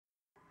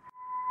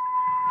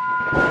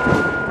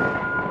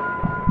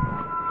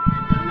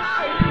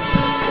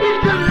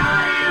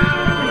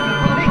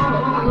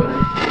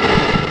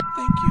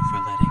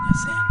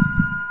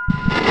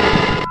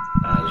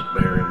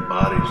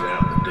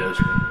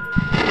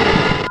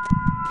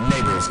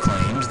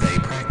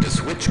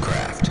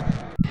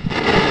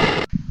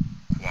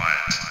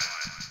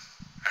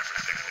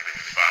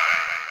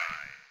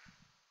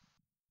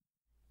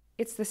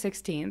the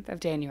 16th of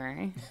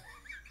January.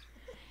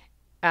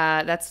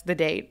 That's the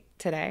date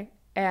today.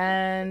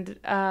 And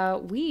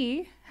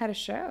we had a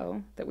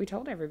show that we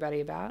told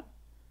everybody about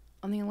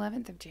on the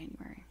 11th of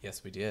January.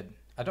 Yes, we did.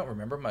 I don't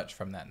remember much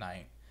from that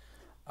night.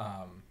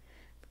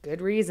 Good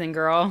reason,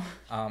 girl.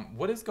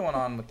 What is going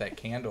on with that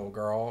candle,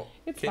 girl?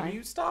 It's Can fine.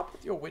 you stop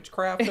with your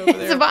witchcraft over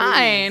there? It's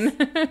fine.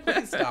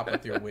 Please stop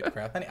with your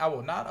witchcraft. Honey, I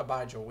will not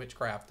abide your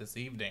witchcraft this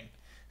evening.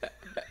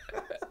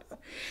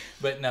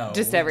 But no.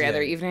 Just every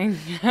other evening.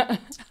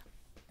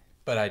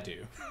 But I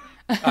do.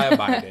 I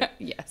abide it.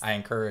 Yes. I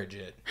encourage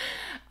it.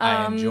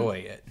 I enjoy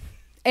it.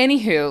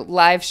 Anywho,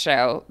 live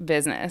show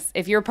business.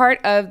 If you're part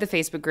of the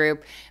Facebook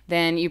group,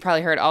 then you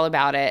probably heard all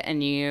about it,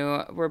 and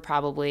you were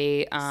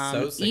probably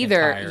So sick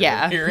either and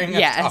tired of hearing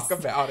us talk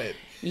about it.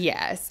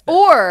 Yes.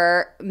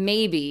 Or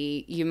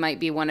maybe you might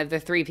be one of the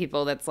 3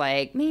 people that's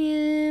like,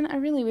 man, I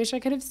really wish I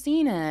could have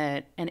seen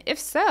it. And if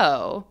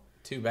so,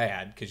 too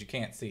bad, because you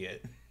can't see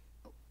it.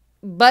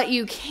 But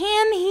you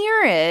can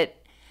hear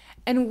it,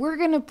 and we're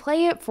going to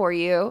play it for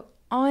you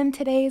on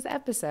today's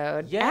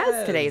episode. Yes.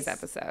 As today's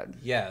episode.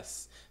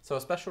 Yes. So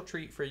a special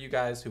treat for you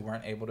guys who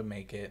weren't able to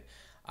make it.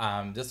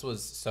 This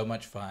was so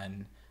much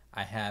fun.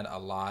 I had a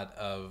lot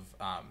of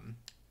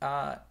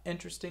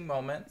interesting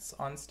moments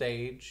on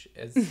stage,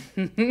 as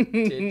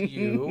did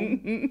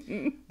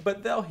you.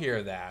 But they'll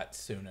hear that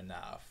soon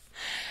enough.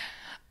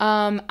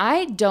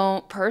 I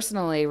don't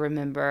personally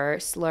remember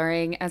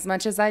slurring as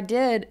much as I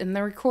did in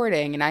the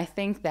recording, and I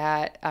think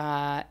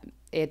that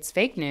it's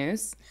fake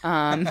news.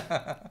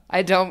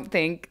 I don't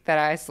think that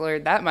I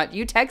slurred that much.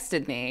 You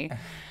texted me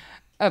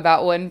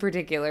about one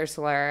particular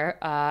slur,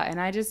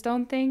 and I just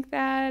don't think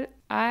that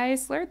I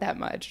slurred that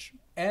much.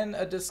 And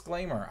a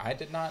disclaimer, I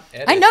did not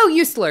edit. I know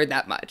you slurred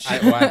that much.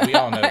 We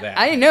all know that.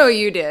 I know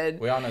you did.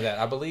 We all know that.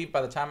 I believe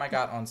by the time I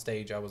got on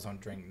stage, I was on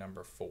drink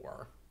number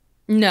 4.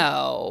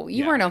 No,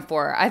 you weren't on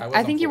 4.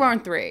 I think you were on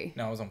 3.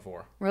 No, I was on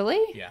 4.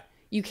 Really? Yeah.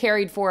 You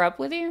carried 4 up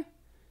with you?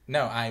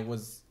 No,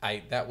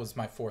 that was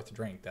my 4th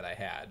drink that I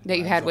had. That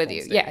you had with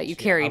you. Stage. Yeah, you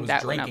carried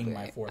that one up. I was drinking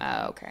my 4th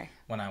drink okay.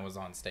 when I was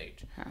on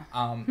stage.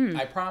 Huh.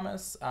 I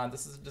promise,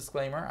 this is a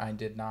disclaimer, I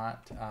did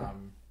not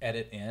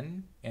edit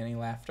in any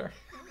laughter.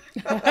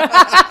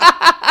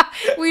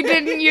 We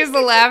didn't use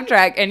the laugh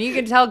track, and you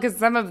can tell because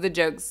some of the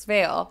jokes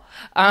fail.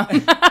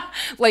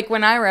 Like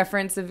when I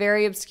reference a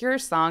very obscure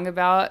song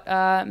about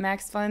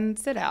Max von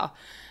Sydow.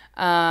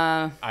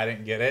 I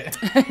didn't get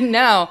it.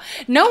 No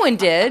one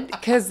did,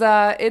 because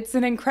it's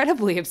an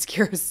incredibly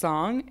obscure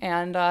song,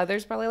 and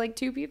there's probably like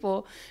 2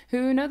 people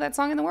who know that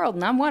song in the world,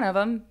 and I'm one of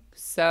them.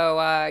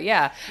 So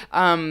yeah,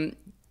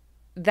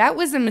 that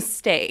was a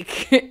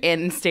mistake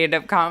in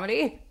stand-up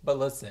comedy. But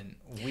listen,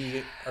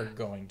 we are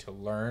going to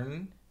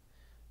learn.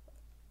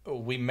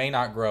 We may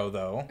not grow,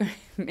 though.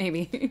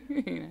 Maybe.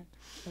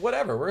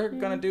 Whatever. We're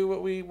going to do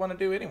what we want to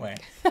do anyway.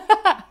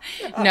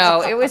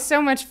 No, it was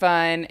so much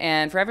fun.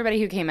 And for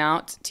everybody who came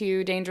out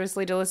to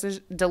Dangerously Delicious,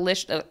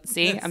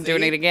 see, I'm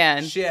doing it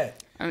again.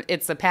 Shit.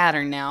 It's a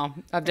pattern now.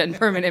 I've done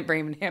permanent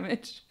brain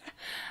damage.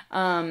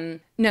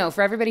 No,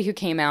 for everybody who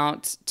came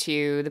out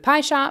to the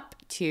pie shop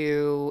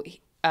to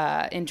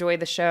enjoy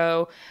the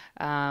show,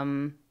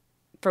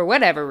 for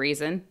whatever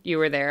reason you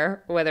were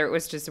there, whether it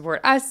was to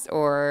support us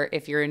or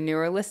if you're a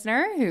newer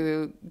listener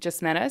who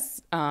just met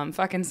us,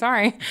 fucking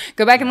sorry.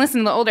 Go back and listen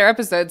to the older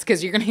episodes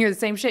because you're going to hear the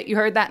same shit you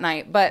heard that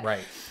night. But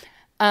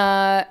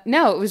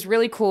no, it was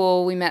really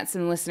cool. We met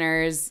some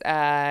listeners.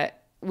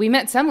 We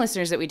met some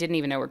listeners that we didn't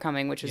even know were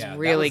coming, which was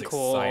really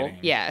cool. Exciting.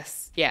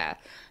 Yes. Yeah.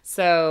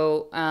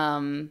 So,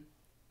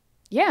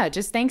 yeah,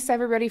 just thanks to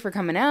everybody for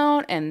coming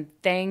out, and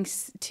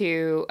thanks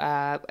to,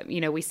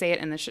 we say it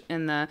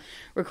in the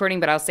recording,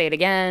 but I'll say it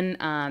again,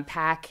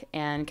 PAC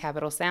and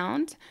Capital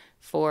Sound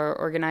for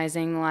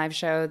organizing the live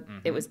show. Mm-hmm.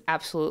 It was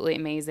absolutely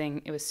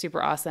amazing. It was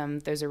super awesome.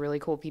 Those are really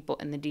cool people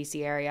in the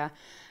DC area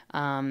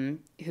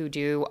who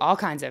do all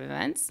kinds of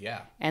events.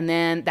 Yeah. And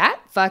then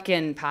that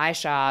fucking pie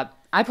shop,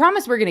 I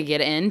promise we're going to get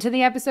into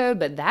the episode,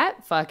 but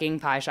that fucking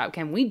pie shop,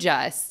 can we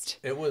just...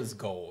 It was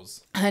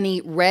goals.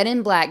 Honey, red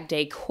and black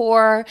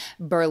decor,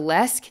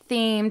 burlesque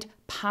themed,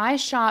 pie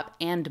shop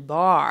and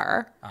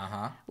bar.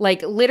 Uh-huh.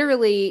 Like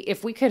literally,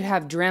 if we could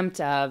have dreamt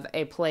of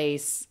a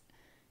place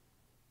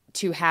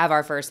to have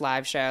our first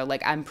live show,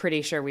 like I'm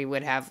pretty sure we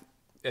would have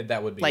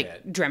that would be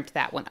it. Dreamt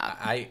that one up.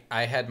 I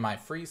had my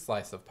free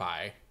slice of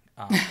pie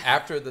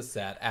after the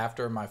set,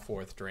 after my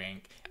 4th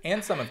drink,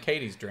 and some of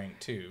Katie's drink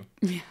too.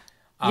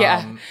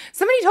 Yeah.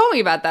 Somebody told me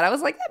about that. I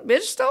was like, that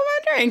bitch stole my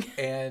drink.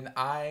 And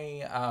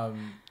I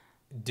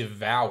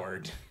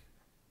devoured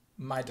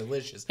my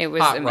delicious It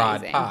was hot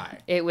amazing. rod pie.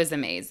 It was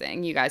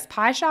amazing. You guys,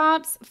 pie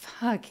shops,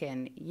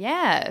 fucking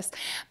yes.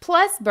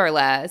 Plus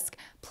burlesque,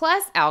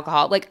 plus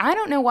alcohol. Like, I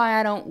don't know why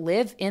I don't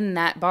live in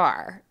that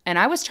bar. And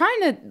I was trying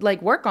to,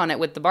 like, work on it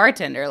with the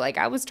bartender. Like,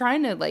 I was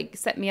trying to, like,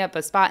 set me up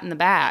a spot in the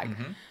back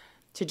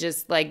to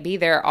just, like, be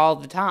there all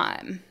the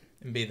time.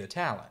 And be the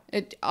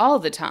talent. All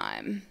the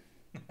time.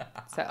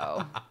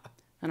 So,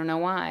 I don't know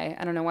why.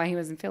 I don't know why he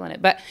wasn't feeling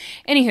it. But,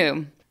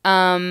 anywho,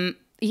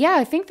 yeah,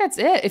 I think that's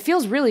it. It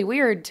feels really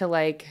weird to,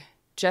 like,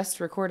 just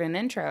record an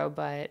intro,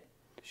 but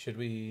should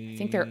we? I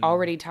think they're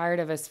already tired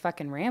of us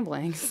fucking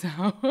rambling.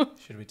 So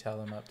should we tell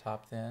them up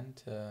top then?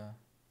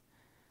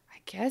 I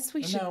guess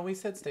we should. No, we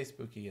said stay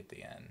spooky at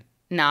the end.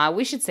 Nah,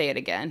 we should say it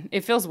again.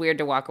 It feels weird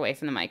to walk away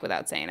from the mic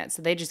without saying it,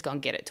 so they just gonna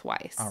get it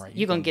twice. All right,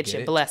 you gonna get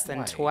your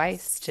blessing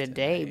twice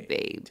today,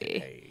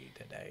 baby.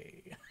 Today.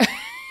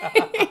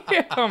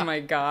 Oh my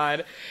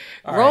God!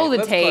 All Roll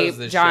right, the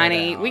tape,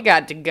 Johnny. We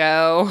got to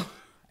go.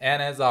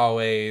 And as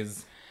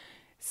always,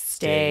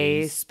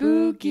 stay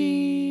spooky.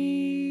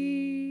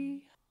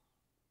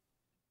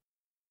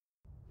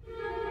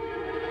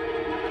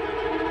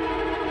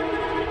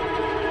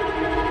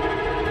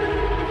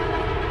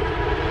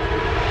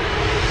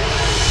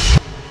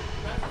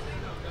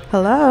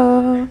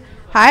 Hello.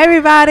 Hi,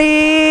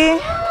 everybody.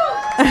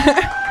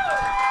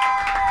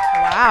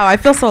 Wow, I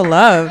feel so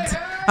loved.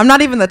 I'm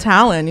not even the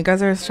talent. You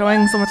guys are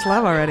showing so much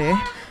love already.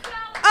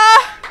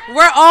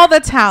 We're all the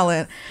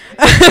talent.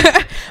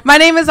 My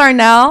name is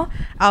Arnell.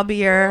 I'll be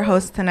your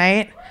host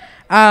tonight.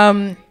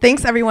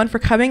 Thanks, everyone, for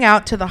coming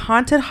out to the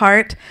Haunted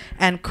Heart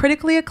and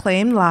critically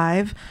acclaimed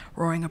live.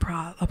 Roaring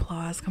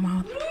applause. Come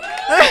on.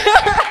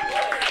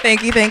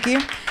 Thank you.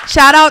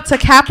 Shout out to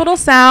Capital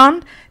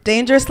Sound,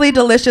 Dangerously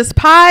Delicious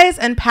Pies,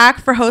 and Pack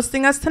for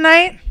hosting us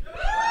tonight.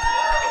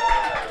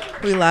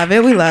 We love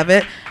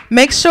it.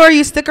 Make sure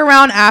you stick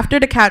around after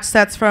to catch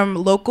sets from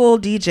local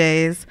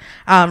DJs,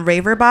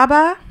 Raver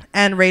Baba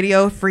and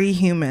Radio Free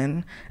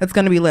Human. It's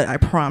going to be lit, I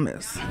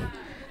promise.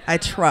 I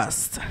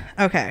trust.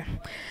 Okay.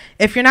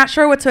 If you're not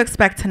sure what to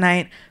expect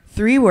tonight,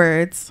 3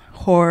 words: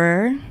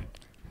 horror,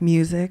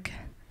 music,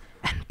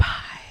 and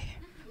pie.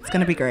 It's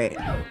going to be great.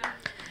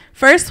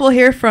 First, we'll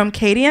hear from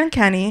Katie and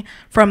Kenny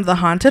from The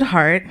Haunted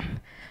Heart.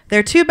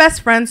 They're 2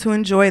 best friends who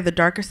enjoy the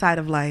darker side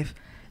of life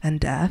and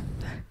death.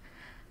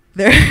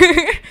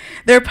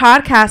 Their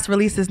podcast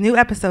releases new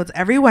episodes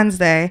every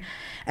Wednesday,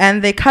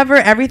 and they cover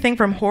everything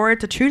from horror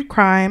to true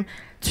crime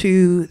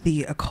to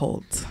the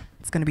occult.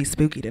 It's going to be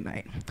spooky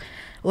tonight.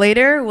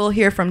 Later, we'll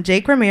hear from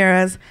Jake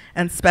Ramirez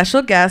and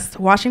special guest,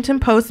 Washington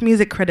Post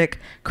music critic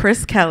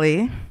Chris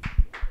Kelly.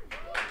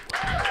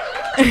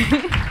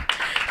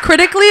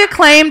 Critically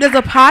Acclaimed is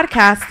a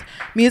podcast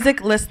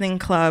music listening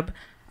club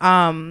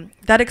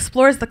that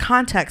explores the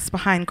context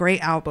behind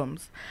great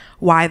albums,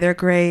 why they're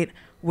great,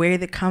 where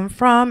they come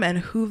from, and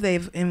who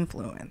they've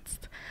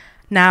influenced.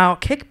 Now,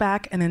 kick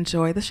back and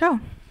enjoy the show.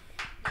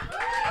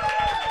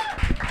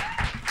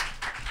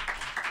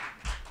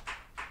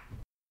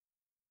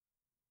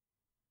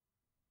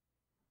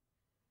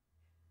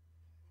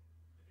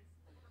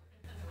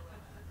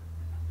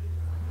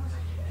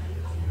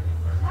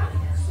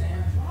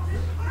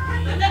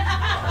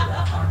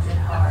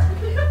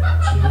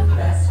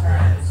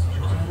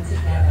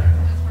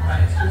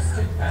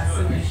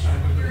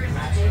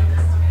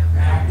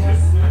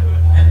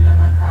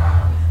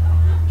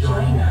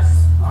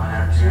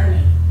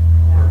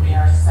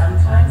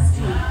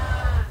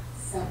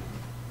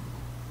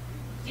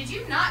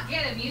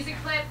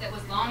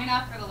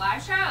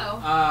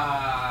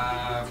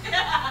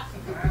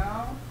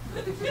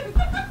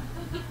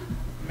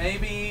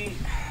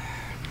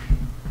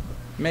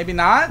 Maybe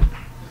not.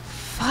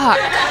 Fuck.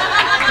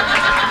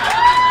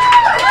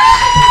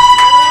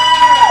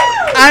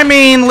 I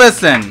mean,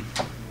 listen.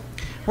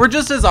 We're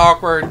just as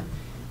awkward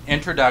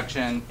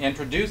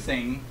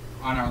introducing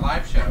on our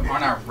live show,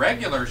 on our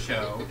regular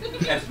show,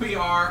 as we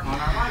are on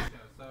our live show.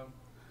 So,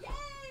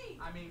 yay!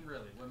 I mean,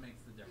 really, what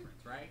makes the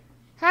difference, right?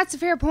 That's a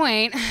fair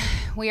point.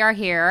 We are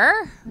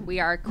here.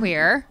 We are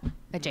queer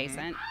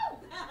adjacent.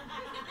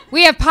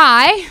 We have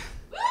pie.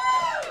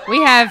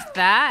 We have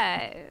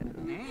that.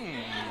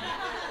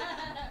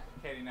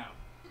 Katie, no.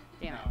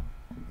 Damn it.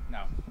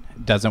 No.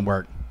 Doesn't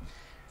work.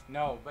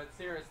 No, but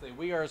seriously,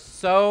 we are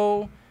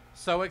so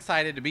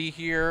excited to be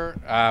here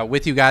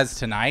with you guys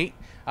tonight.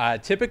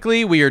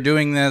 Typically, we are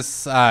doing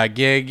this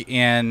gig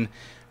in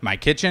my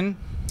kitchen,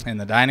 in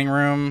the dining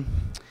room,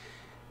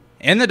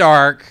 in the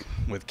dark,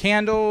 with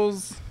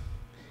candles,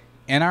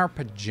 in our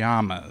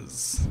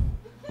pajamas.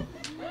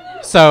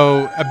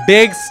 So, a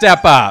big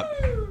step up.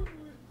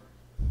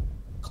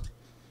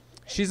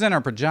 She's in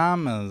her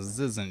pajamas,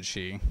 isn't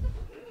she?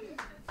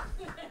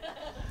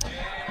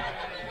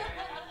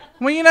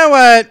 Well, you know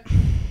what?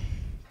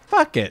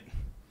 Fuck it.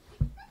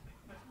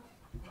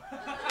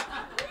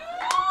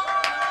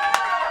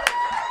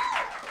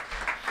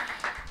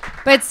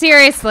 But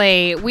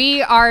seriously,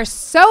 we are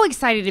so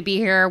excited to be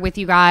here with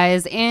you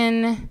guys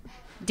in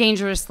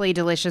Dangerously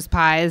Delicious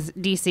Pies,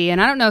 DC.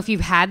 And I don't know if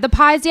you've had the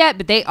pies yet,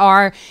 but they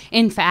are,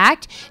 in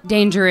fact,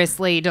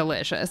 dangerously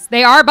delicious.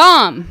 They are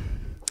bomb.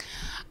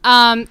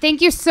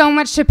 Thank you so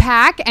much to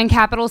Pack and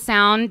Capital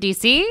Sound,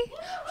 DC.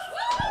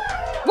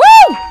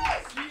 Woo!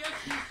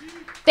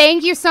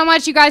 Thank you so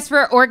much, you guys,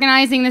 for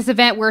organizing this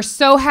event. We're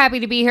so happy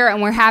to be here,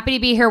 and we're happy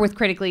to be here with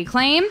Critically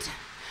Acclaimed.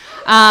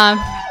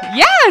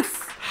 Yes!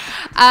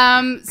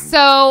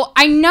 So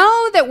I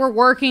know that we're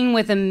working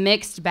with a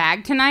mixed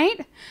bag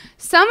tonight.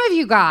 Some of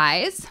you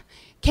guys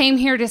came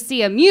here to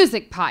see a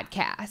music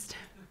podcast.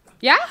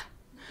 Yeah?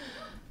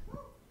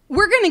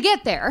 We're going to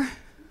get there.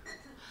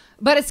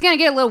 But it's going to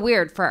get a little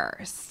weird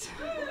first.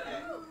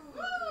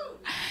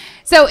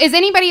 So is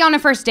anybody on a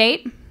first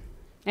date?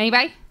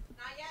 Anybody?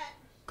 Not yet.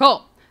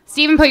 Cool.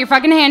 Steven, put your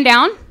fucking hand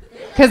down,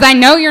 because I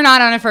know you're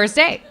not on a first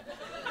date.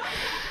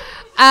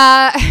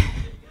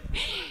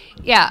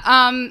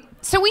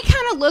 So we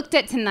kind of looked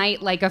at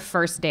tonight like a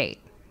first date,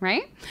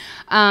 right?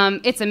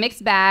 It's a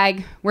mixed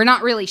bag. We're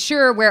not really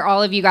sure where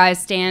all of you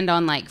guys stand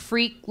on like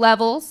freak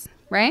levels,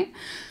 right?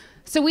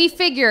 So we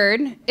figured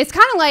it's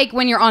kind of like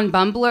when you're on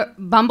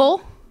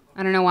Bumble.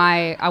 I don't know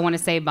why I want to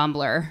say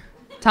Bumbler.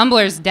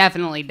 Tumblr's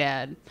definitely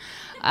dead.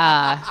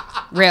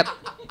 Rip.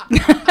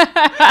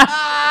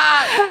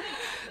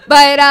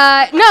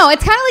 But no,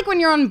 it's kind of like when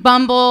you're on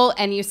Bumble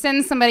and you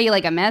send somebody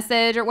like a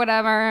message or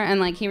whatever, and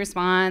like he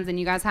responds, and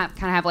you guys kind of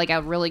have like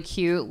a really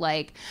cute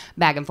like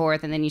back and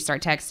forth, and then you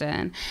start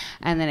texting,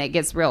 and then it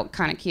gets real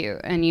kind of cute,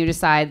 and you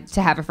decide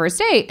to have a first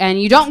date,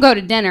 and you don't go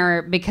to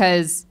dinner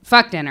because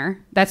fuck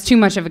dinner, that's too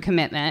much of a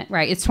commitment,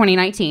 right? It's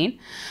 2019.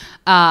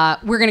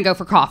 We're gonna go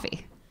for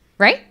coffee,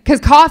 right? Because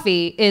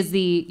coffee is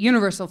the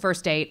universal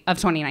first date of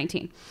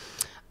 2019.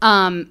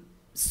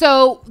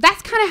 So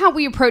that's kind of how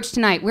we approach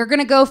tonight. We're going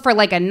to go for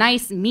like a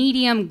nice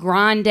medium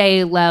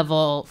grande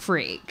level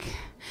freak.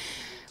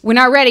 We're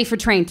not ready for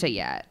Trenta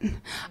yet.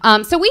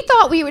 So we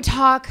thought we would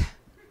talk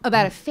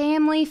about a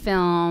family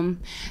film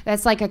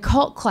that's like a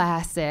cult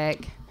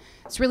classic.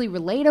 It's really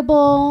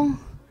relatable.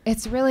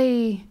 It's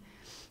really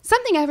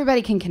something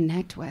everybody can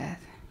connect with,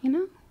 you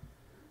know?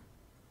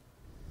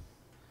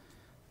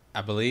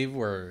 I believe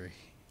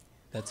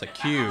that's a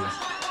cue.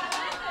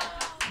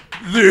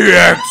 The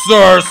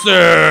Exorcist!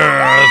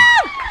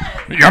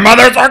 Your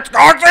mother's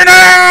exorcising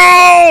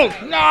you!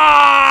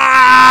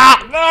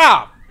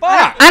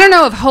 Fuck! I don't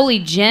know if holy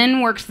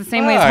gin works the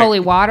same way as holy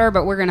water,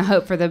 but we're going to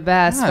hope for the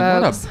best,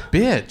 folks. What a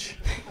bitch.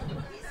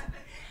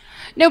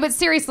 No, but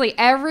seriously,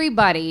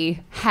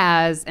 everybody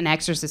has an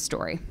exorcist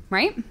story,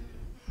 right?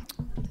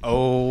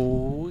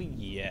 Oh,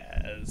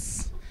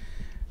 yes.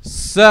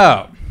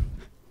 So,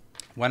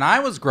 when I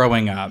was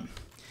growing up,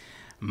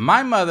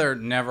 my mother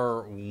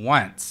never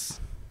once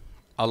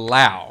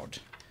allowed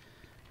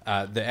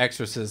The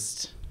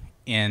Exorcist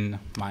in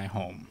my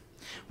home,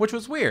 which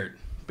was weird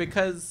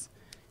because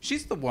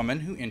she's the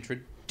woman who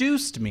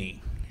introduced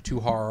me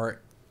to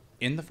horror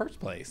in the first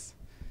place.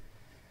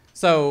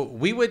 So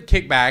we would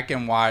kick back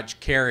and watch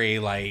Carrie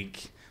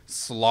like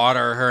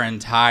slaughter her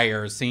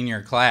entire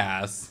senior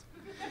class,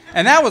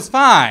 and that was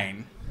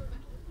fine.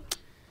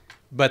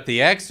 But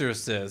The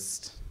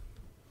Exorcist,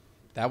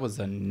 that was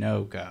a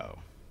no-go.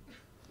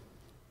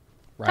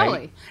 Right?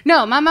 Totally.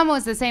 No, my mom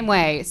was the same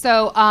way.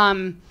 So,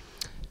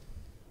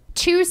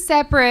 2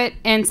 separate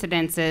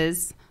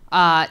incidences,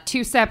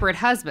 2 separate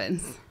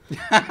husbands.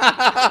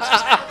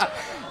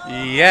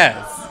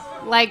 Yes.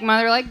 Like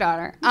mother, like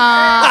daughter.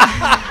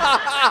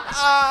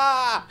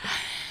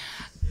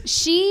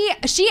 She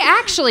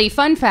actually,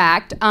 fun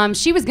fact,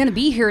 she was going to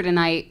be here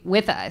tonight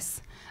with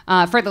us.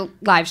 For the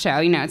live show,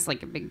 you know, it's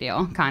like a big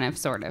deal, kind of,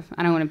 sort of.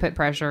 I don't want to put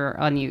pressure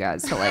on you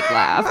guys to like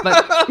laugh,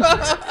 but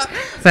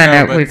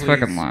please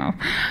fucking laugh.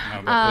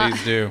 No, but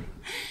please do.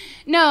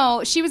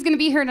 No, she was going to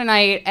be here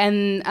tonight,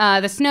 and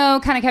the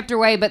snow kind of kept her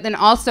away. But then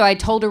also, I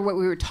told her what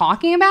we were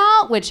talking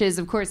about, which is,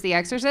 of course, The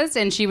Exorcist,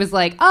 and she was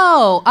like,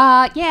 "Oh,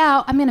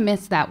 yeah, I'm going to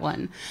miss that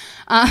one."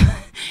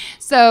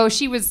 So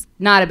she was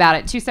not about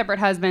it. 2 separate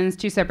husbands,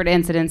 2 separate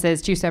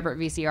incidences, 2 separate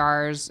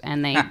VCRs,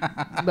 and they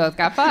both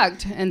got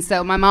fucked. And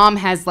so my mom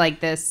has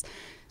like this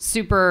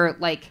super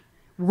like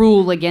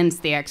rule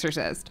against The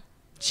Exorcist.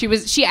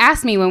 She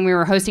asked me when we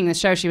were hosting the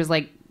show, she was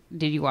like,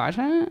 "Did you watch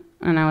it?"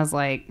 And I was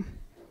like,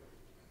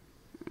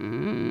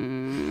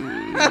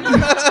 And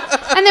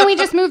then we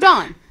just moved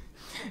on.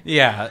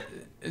 Yeah,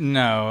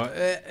 no,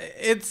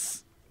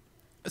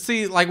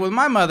 See, like with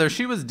my mother,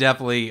 she was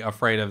definitely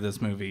afraid of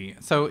this movie.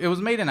 So it was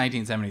made in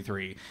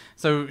 1973.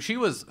 So she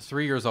was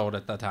 3 years old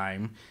at the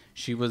time.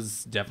 She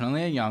was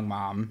definitely a young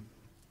mom.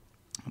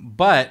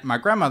 But my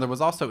grandmother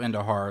was also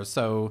into horror.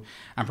 So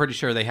I'm pretty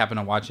sure they happened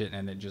to watch it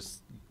and it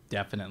just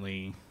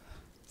definitely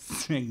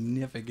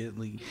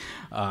significantly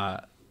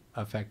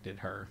affected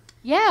her.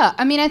 Yeah.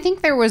 I mean, I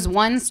think there was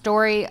one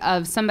story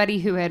of somebody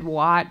who had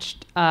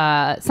watched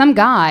some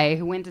guy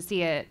who went to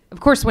see it. Of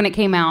course, when it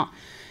came out,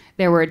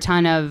 there were a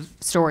ton of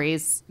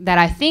stories that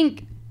I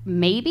think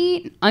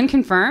maybe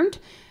unconfirmed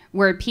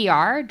were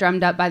PR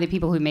drummed up by the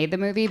people who made the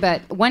movie.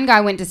 But one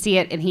guy went to see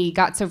it and he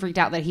got so freaked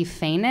out that he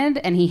fainted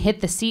and he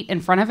hit the seat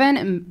in front of him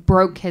and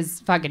broke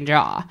his fucking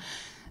jaw.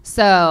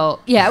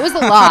 So, yeah, it was a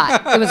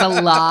lot. It was a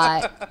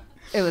lot.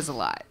 It was a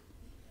lot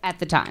at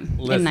the time in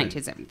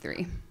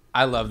 1973.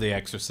 I love The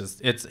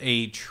Exorcist. It's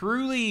a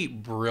truly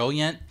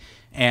brilliant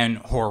and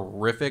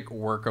horrific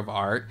work of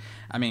art.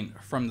 I mean,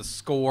 from the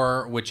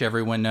score, which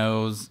everyone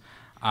knows,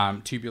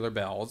 Tubular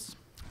Bells,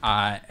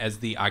 as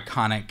the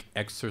iconic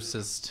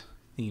Exorcist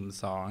theme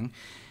song,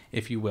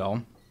 if you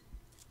will.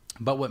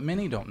 But what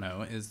many don't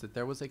know is that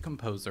there was a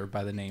composer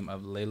by the name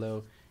of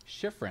Lalo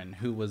Schifrin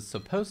who was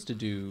supposed to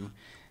do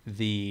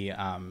the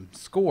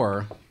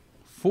score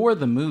for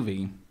the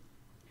movie,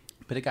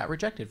 but it got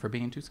rejected for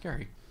being too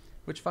scary.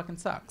 which fucking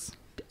sucks.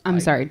 I'm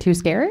sorry, too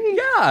scary?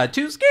 Yeah,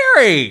 too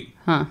scary.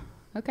 Huh.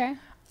 Okay.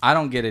 I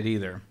don't get it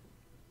either.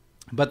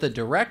 But the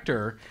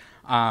director,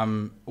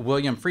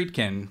 William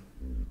Friedkin,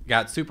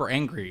 got super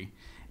angry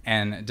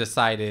and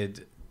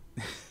decided,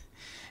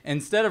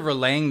 instead of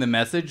relaying the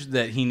message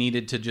that he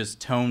needed to just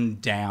tone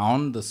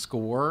down the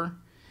score,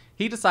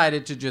 he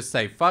decided to just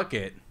say, fuck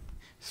it,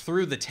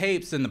 threw the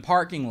tapes in the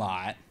parking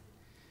lot,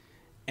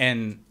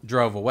 and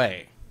drove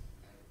away.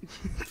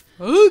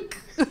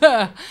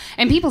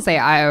 And people say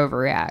I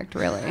overreact,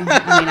 really.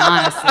 I mean,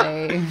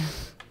 honestly.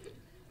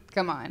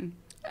 Come on.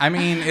 I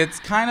mean, it's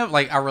kind of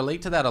like, I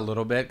relate to that a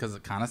little bit because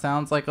it kind of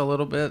sounds like a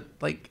little bit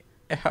like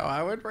how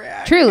I would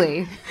react.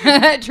 Truly.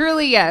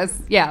 Truly,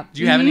 yes. Yeah.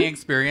 Do you have any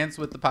experience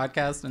with the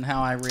podcast and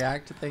how I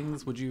react to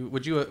things? Would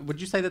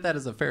you say that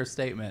is a fair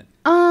statement?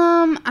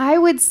 I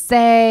would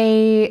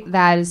say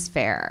that is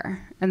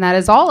fair. And that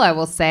is all I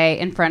will say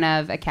in front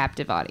of a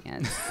captive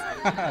audience.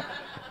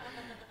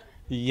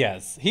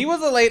 Yes. He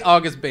was a late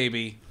August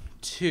baby,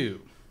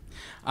 too.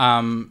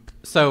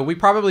 So we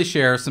probably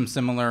share some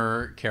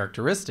similar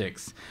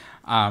characteristics.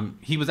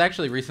 He was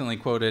actually recently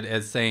quoted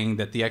as saying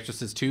that The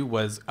Exorcist 2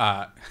 was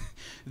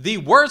the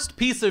worst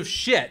piece of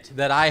shit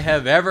that I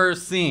have ever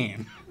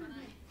seen.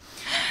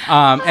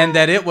 And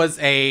that it was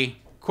a,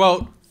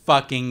 quote,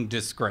 fucking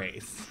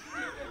disgrace.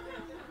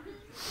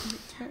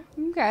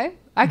 Okay.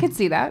 I could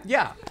see that.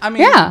 Yeah. I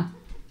mean. Yeah.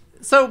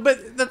 So,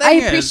 but the thing I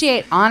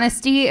appreciate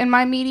honesty in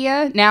my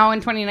media now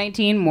in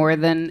 2019 more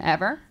than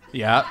ever.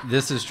 Yeah,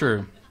 this is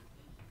true.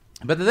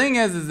 But the thing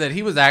is that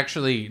he was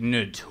actually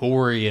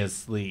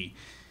notoriously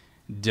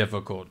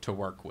difficult to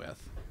work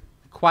with.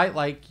 Quite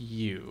like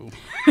you.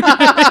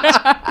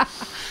 I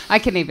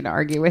couldn't even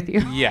argue with you.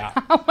 Yeah.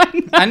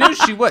 I knew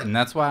she wouldn't.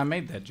 That's why I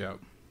made that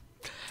joke.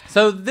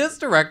 So this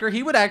director,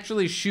 he would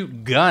actually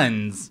shoot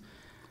guns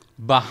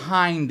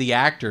behind the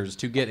actors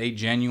to get a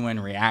genuine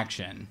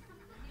reaction.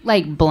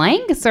 Like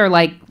blanks or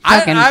like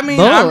fucking I mean,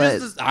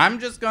 bullets? I'm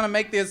just going to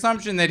make the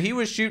assumption that he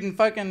was shooting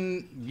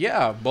fucking,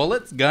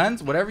 bullets,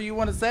 guns, whatever you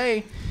want to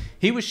say.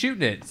 He was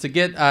shooting it to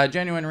get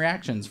genuine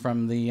reactions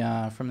from the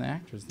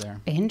actors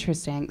there.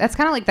 Interesting. That's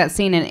kind of like that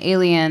scene in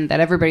Alien that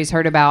everybody's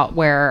heard about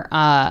where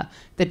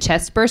the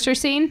chest burster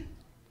scene.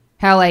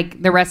 How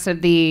like the rest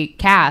of the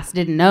cast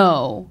didn't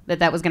know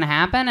that was going to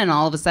happen. And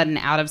all of a sudden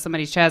out of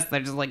somebody's chest,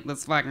 they're just like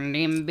this fucking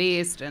demon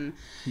beast. And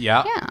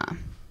yeah.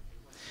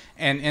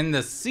 And in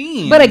the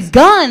scene, but a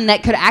gun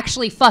that could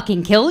actually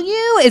fucking kill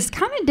you is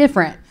kind of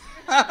different.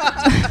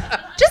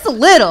 Just a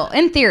little,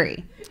 in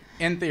theory.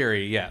 In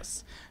theory,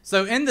 yes.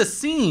 So in the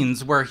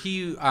scenes where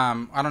he,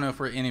 I don't know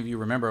if any of you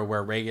remember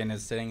where Reagan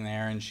is sitting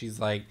there and she's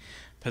like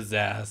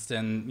possessed,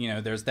 and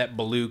there's that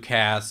blue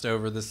cast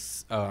over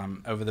this,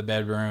 over the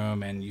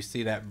bedroom, and you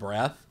see that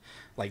breath,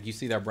 like you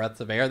see their breaths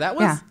of air. That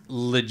was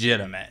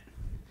legitimate.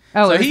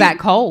 Oh, so is that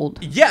cold?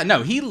 Yeah,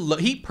 no,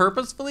 he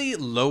purposefully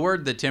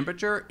lowered the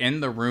temperature in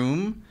the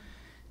room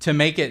to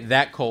make it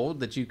that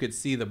cold that you could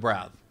see the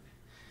breath.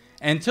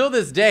 Until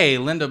this day,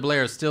 Linda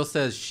Blair still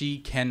says she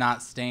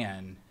cannot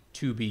stand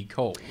to be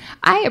cold.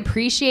 I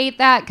appreciate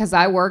that because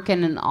I work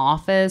in an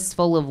office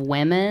full of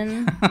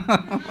women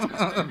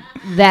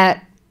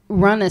that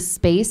run a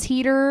space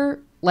heater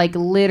like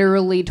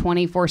literally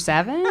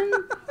 24/7.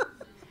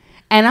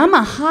 And I'm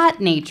a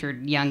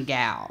hot-natured young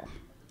gal.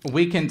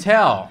 We can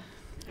tell.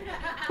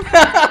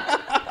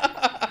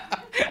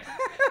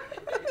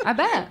 I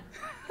bet.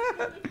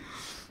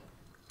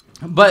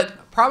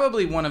 But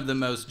probably one of the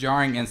most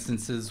jarring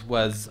instances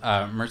was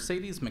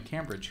Mercedes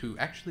McCambridge, who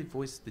actually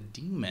voiced the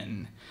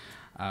demon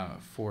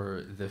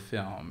for the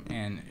film.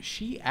 And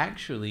she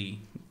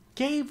actually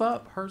gave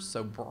up her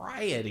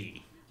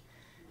sobriety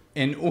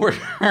in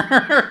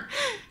order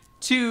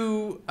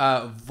to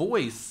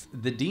voice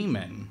the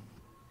demon.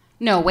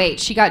 No, wait.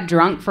 She got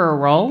drunk for a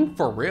role?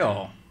 For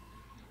real.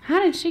 How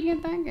did she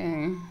get that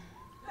gay?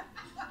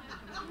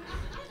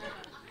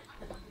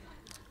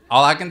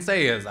 All I can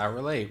say is I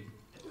relate.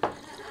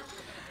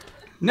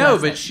 No,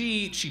 but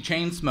she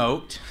chain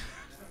smoked,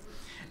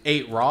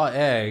 ate raw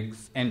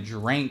eggs, and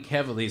drank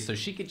heavily so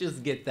she could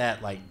just get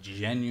that like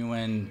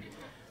genuine,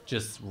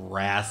 just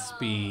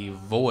raspy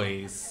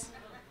voice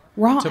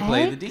to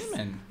play the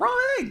demon. Raw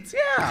eggs,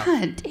 yeah.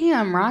 God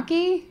damn,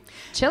 Rocky.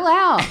 Chill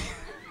out.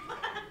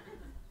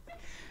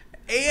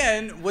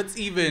 And what's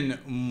even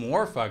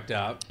more fucked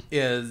up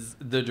is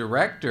the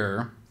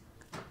director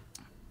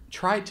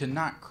tried to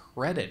not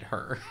credit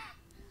her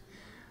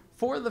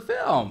for the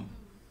film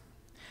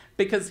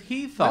because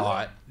he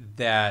thought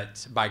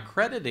that by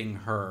crediting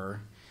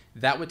her,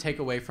 that would take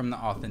away from the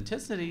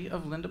authenticity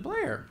of Linda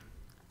Blair.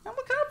 Now,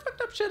 what kind of fucked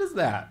up shit is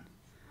that?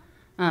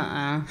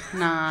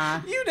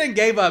 Nah. You done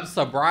gave up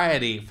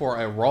sobriety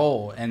for a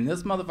role, and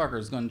this motherfucker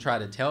is going to try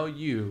to tell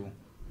you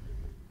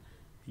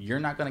you're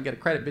not going to get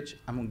a credit, bitch.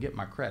 I'm going to get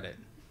my credit.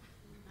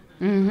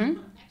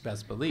 Mm-hmm.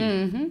 Best believe.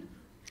 Mm-hmm.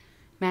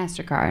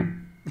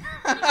 MasterCard.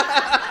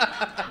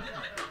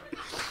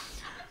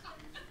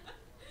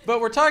 But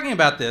we're talking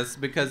about this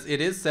because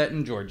it is set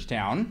in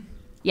Georgetown.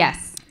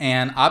 Yes.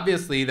 And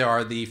obviously there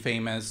are the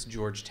famous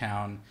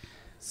Georgetown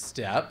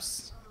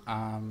steps.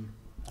 I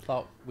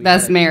thought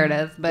that's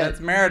Meredith. But that's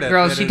Meredith.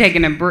 Girl, she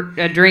taking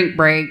a drink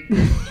break.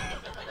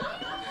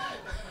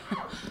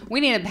 We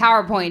need a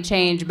PowerPoint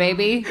change,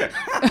 baby.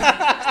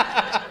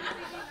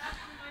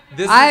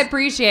 I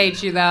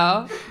appreciate you,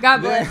 though.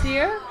 God bless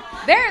you.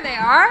 There they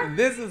are.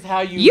 This is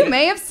how You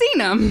may have seen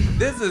them.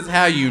 This is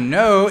how you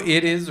know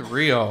it is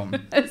real.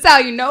 That's how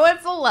you know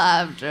it's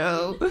alive,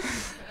 Joe.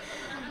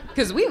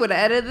 Because we would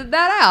have edited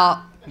that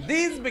out.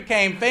 These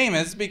became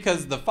famous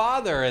because the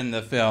father in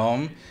the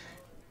film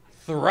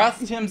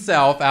thrust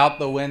himself out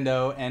the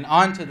window and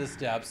onto the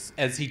steps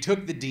as he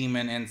took the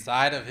demon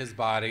inside of his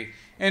body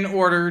in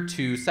order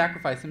to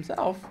sacrifice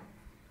himself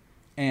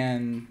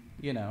and,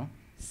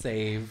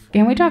 save.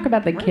 Can we talk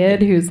about the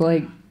kid who's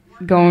like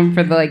going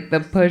for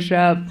the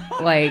push-up,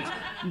 like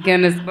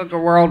Guinness Book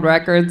of World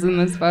Records in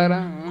this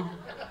photo?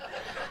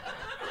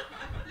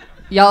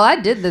 Y'all, I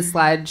did this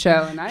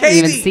slideshow and I didn't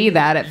even see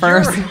that at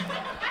first.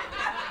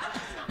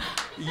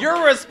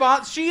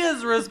 She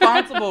is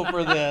responsible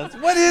for this.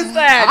 What is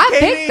that, I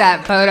Katie? picked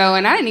that photo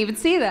and I didn't even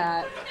see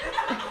that.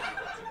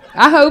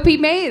 I hope he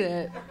made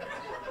it.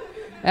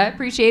 I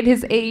appreciate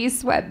his 80s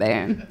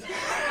sweatband.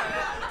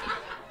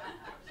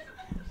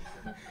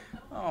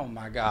 Oh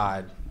my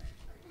God.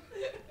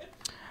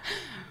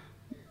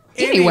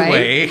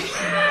 Anyway.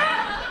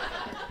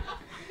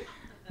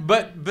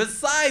 But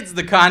besides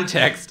the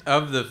context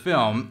of the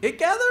film, it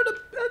gathered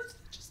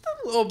just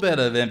a little bit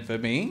of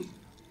infamy.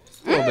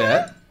 Just a little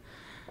bit.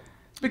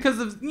 Because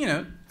of,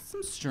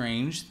 some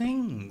strange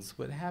things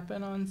would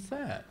happen on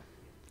set.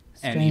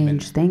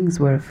 Strange things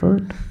were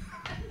afoot.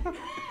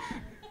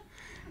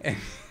 And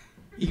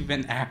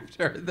even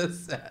after the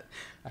set.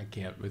 I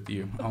can't with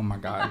you. Oh my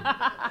God.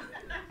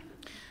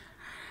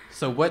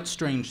 So what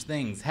strange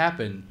things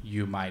happen,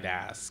 you might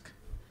ask?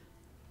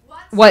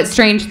 What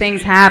strange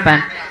things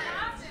happen?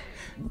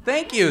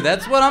 Thank you.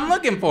 That's what I'm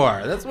looking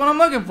for.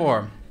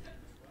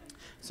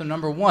 So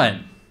number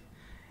one,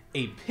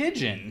 a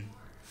pigeon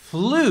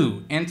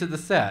flew into the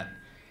set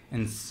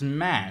and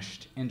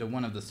smashed into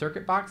one of the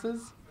circuit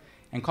boxes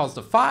and caused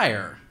a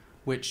fire,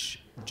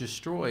 which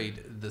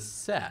destroyed the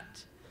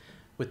set,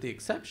 with the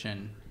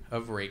exception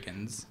of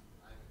Reagan's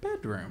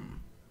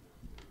bedroom.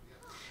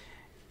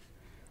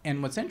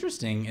 And what's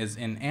interesting is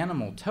in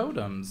animal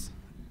totems,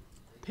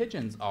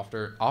 pigeons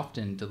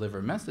often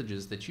deliver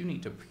messages that you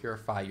need to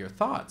purify your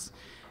thoughts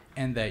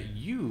and that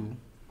you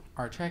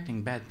are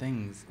attracting bad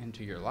things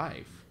into your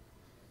life.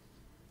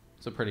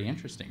 So pretty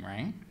interesting,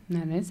 right?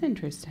 That is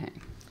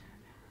interesting.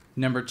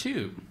 Number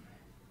two,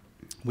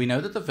 we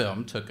know that the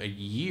film took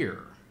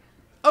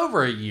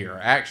over a year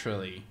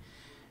actually,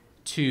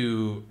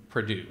 to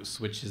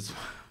produce, which is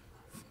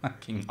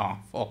fucking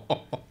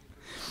awful.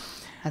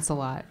 That's a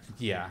lot.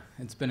 Yeah,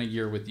 it's been a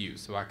year with you,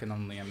 so I can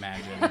only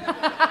imagine.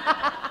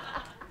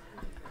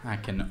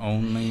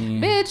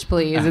 Bitch,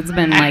 please. It's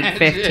been like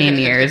 15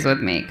 years with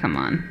me. Come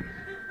on.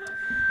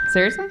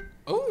 Seriously?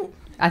 Oh.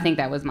 I think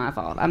that was my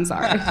fault. I'm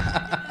sorry.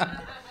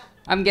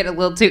 I'm getting a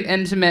little too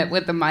intimate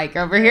with the mic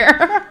over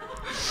here.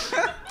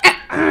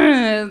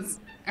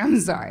 I'm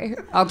sorry.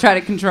 I'll try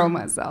to control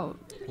myself.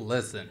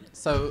 Listen,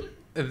 so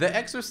The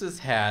Exorcist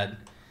had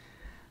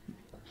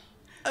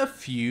a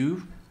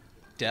few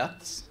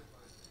deaths.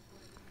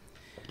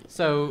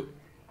 So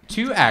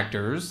 2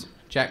 actors,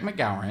 Jack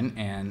McGowan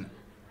and...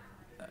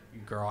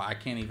 girl, I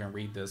can't even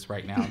read this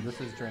right now. This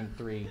is drink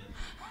 3.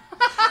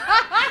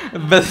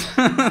 But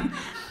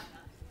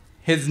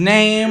his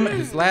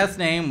last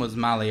name was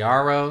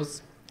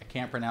Maliaros. I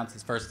can't pronounce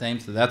his first name,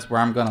 so that's where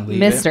I'm going to leave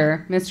it.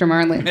 Mr.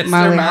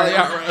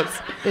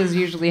 Maliaros is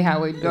usually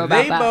how we go about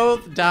that. They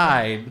both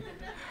died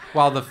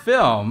while the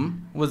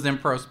film was in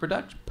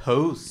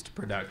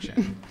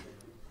post-production.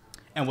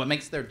 And what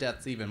makes their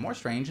deaths even more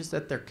strange is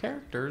that their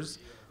characters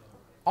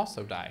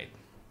also died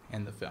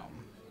in the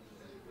film.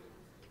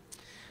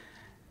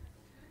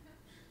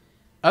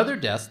 Other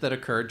deaths that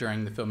occurred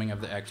during the filming of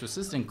The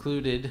Exorcist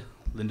included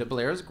Linda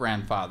Blair's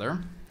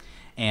grandfather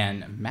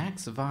and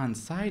Max von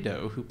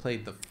Sydow, who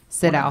played the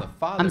Sydow.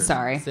 I'm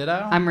sorry.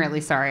 Sydow? I'm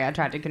really sorry. I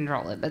tried to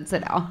control it, but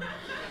Sydow.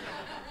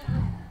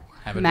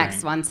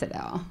 Max von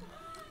Sydow.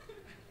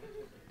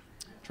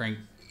 Drink.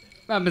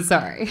 I'm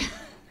sorry.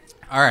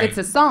 All right. It's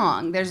a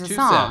song. There's a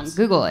song. Sips.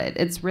 Google it.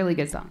 It's a really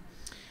good song.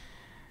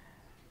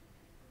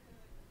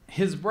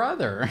 His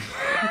brother...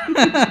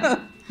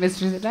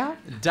 Mr. Sydow?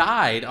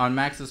 Died on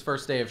Max's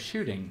first day of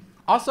shooting.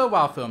 Also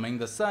while filming,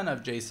 the son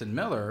of Jason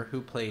Miller,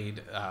 who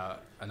played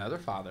another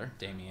father,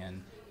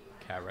 Damien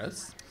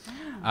Karras,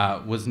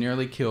 was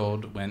nearly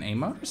killed when a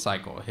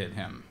motorcycle hit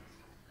him.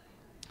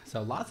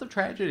 So lots of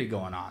tragedy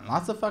going on.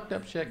 Lots of fucked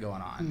up shit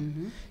going on.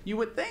 Mm-hmm. You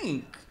would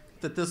think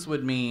that this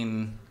would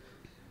mean,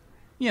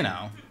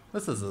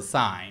 this is a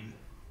sign,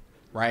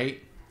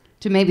 right?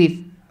 To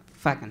maybe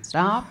fucking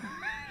stop.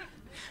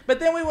 But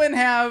then we wouldn't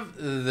have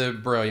the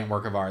brilliant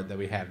work of art that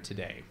we have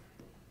today.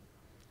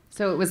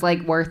 So it was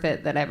worth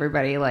it that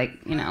everybody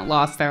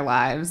lost their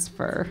lives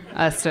for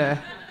us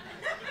to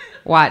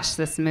watch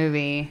this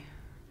movie.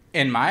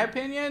 In my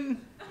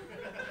opinion,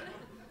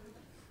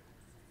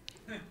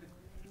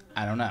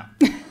 I don't know.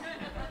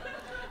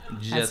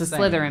 That's a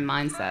Slytherin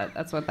mindset.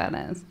 That's what that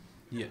is.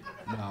 Yeah,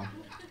 well,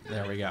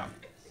 there we go.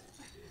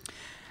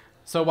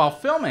 So while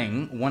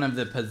filming one of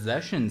the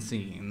possession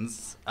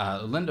scenes,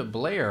 Linda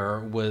Blair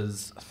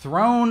was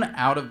thrown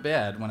out of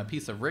bed when a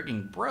piece of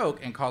rigging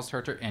broke and caused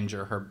her to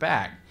injure her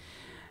back.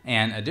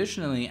 And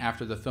additionally,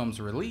 after the film's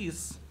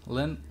release,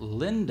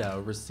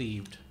 Linda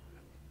received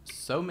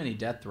so many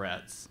death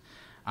threats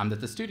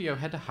that the studio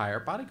had to hire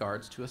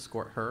bodyguards to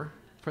escort her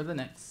for the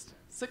next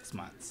 6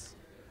 months.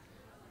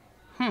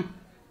 I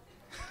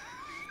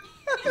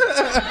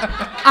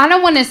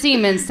don't want to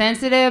seem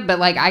insensitive, but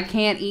like I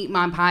can't eat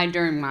my pie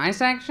during my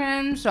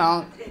section,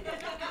 so.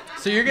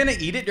 So you're gonna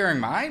eat it during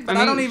mine, but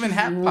I don't even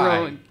have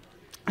pie.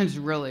 It's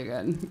really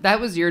good. That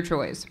was your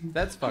choice.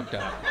 That's fucked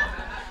up.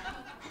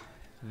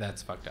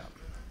 That's fucked up.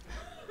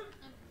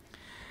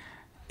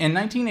 In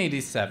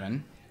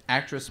 1987,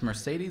 actress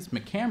Mercedes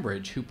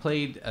McCambridge, who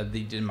played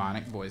the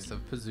demonic voice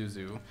of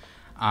Pazuzu,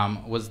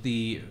 was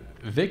the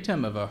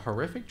victim of a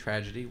horrific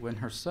tragedy when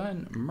her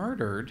son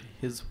murdered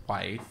his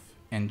wife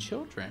and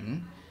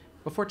children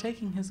before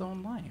taking his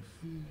own life.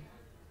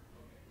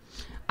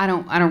 I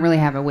don't really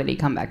have a witty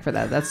comeback for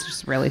that. That's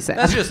just really sad.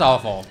 That's just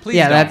awful. Please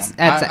yeah, don't. that's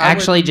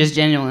actually just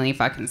genuinely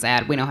fucking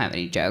sad. We don't have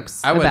any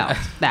jokes about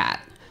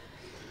that.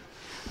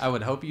 I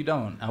would hope you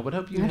don't. I would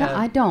hope you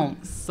I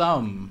don't.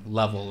 Some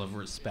level of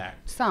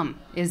respect. Some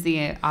is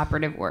the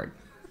operative word.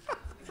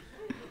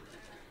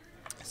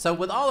 So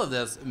with all of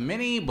this,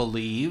 many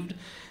believed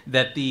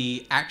that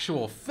the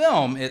actual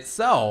film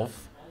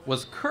itself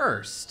was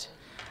cursed,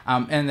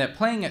 and that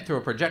playing it through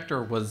a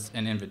projector was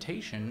an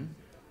invitation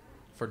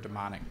for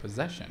demonic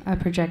possession. A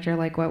projector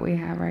like what we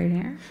have right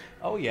here?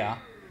 Oh, yeah.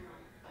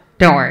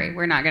 Don't worry,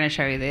 we're not going to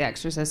show you The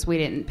Exorcist. We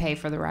didn't pay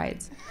for the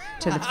rights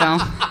to the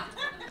film.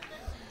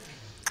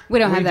 We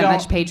don't have that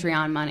much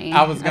Patreon money.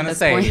 I was going to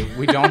say,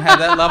 we don't have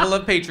that level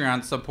of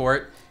Patreon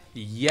support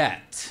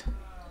yet.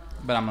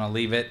 But I'm going to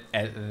leave it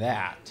at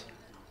that.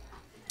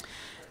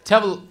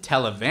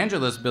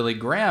 Televangelist Billy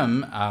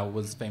Graham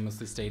was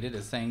famously stated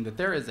as saying that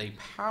there is a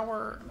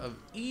power of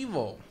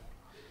evil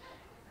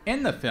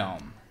in the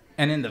film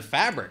and in the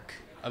fabric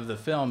of the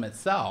film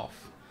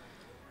itself.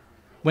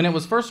 When it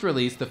was first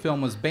released, the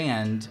film was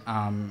banned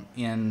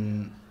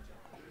in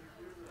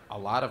a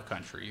lot of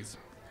countries.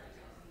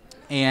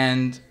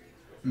 And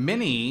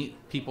many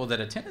people that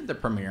attended the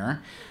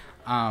premiere,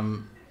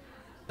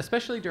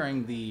 especially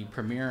during the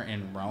premiere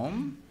in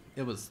Rome,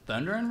 it was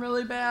thundering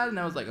really bad, and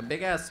there was like a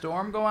big-ass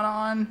storm going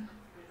on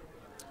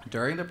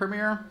during the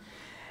premiere.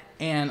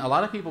 And a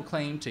lot of people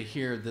claim to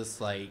hear this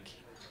like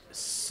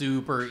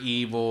super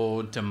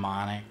evil,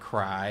 demonic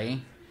cry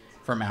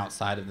from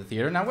outside of the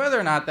theater. Now, whether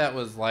or not that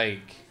was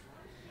like,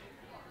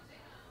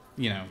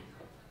 you know,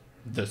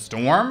 the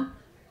storm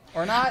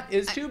or not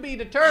is to be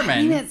determined.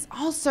 I mean, it's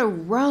also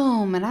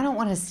Rome, and I don't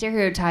want to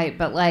stereotype,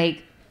 but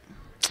like,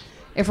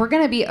 if we're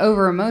going to be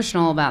over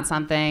emotional about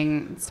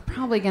something, it's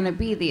probably going to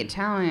be the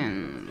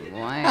Italian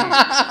way.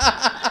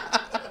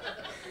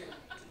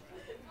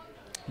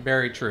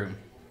 Very true.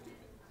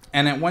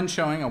 And at one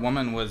showing, a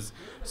woman was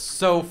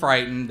so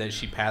frightened that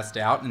she passed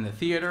out in the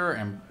theater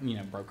and, you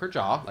know, broke her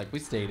jaw, like we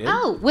stated.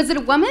 Oh, was it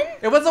a woman?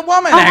 It was a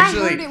woman,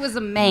 actually. I heard it was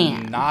a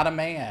man. Not a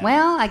man.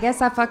 Well, I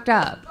guess I fucked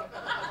up.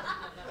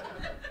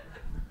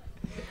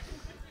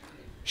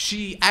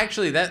 She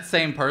actually, that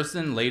same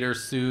person later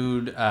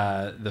sued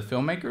the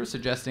filmmaker,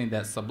 suggesting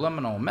that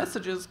subliminal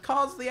messages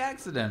caused the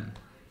accident.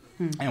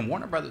 And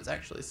Warner Brothers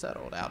actually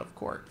settled out of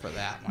court for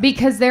that one.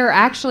 Because there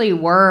actually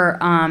were,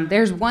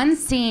 there's one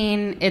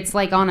scene, it's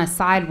like on a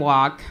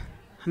sidewalk.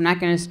 I'm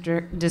not going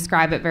to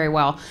describe it very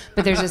well,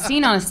 but there's a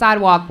scene on a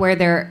sidewalk where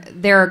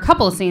there are a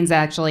couple of scenes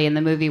actually in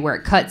the movie where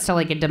it cuts to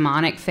like a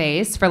demonic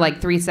face for like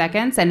 3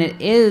 seconds, and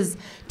it is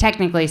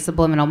technically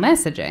subliminal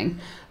messaging.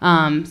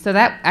 So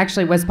that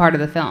actually was part of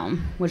the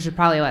film, which is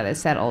probably why they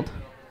settled.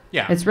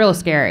 Yeah. It's real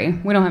scary.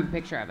 We don't have a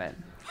picture of it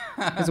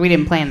because we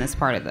didn't plan this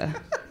part of the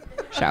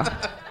show.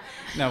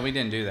 No, we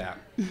didn't do that.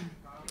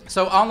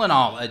 So all in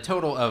all, a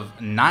total of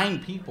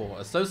 9 people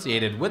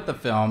associated with the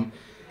film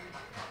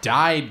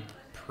died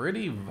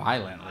pretty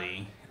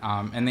violently.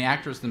 And the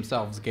actors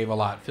themselves gave a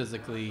lot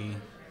physically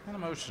and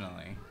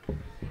emotionally.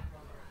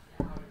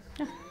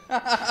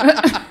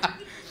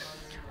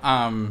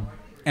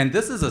 And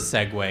this is a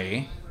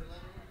segue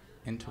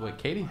into what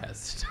Katie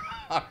has to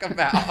talk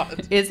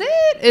about. Is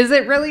it? Is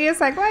it really a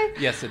segue?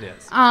 Yes, it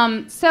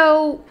is.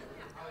 So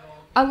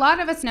a lot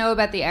of us know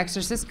about the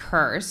Exorcist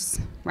curse,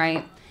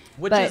 right?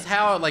 Which is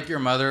how, like, your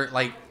mother,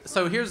 like,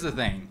 so here's the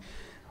thing.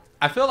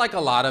 I feel like a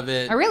lot of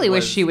it. I really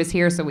wish she was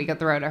here so we could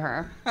throw to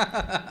her.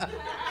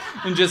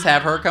 And just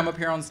have her come up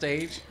here on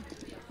stage.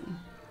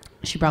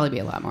 She'd probably be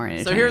a lot more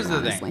entertaining. So here's the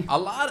honestly. thing. A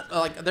lot,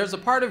 like, there's a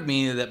part of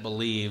me that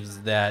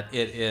believes that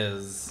it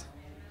is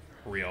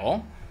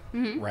real,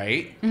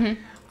 right?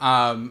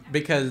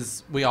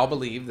 Because we all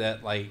believe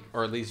that, like,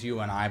 or at least you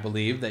and I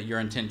believe that your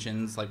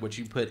intentions, like what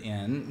you put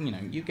in, you know,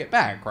 you get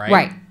back,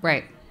 right?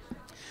 Right.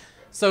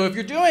 So if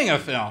you're doing a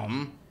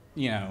film,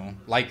 you know,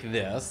 like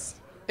this,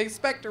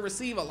 expect to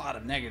receive a lot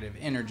of negative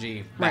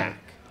energy back.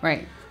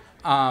 Right.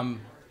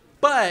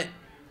 But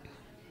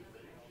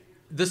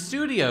the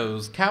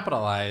studios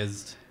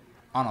capitalized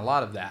on a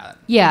lot of that.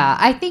 Yeah,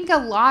 I think a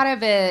lot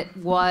of it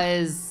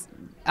was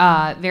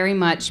very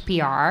much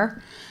PR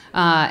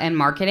and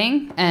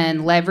marketing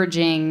and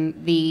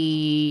leveraging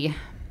the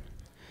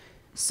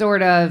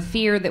sort of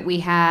fear that we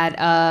had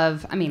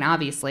of, I mean,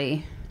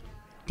 obviously,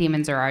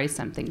 demons are always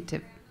something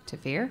to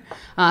fear.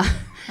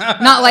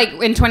 Not like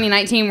in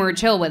 2019 we're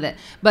chill with it,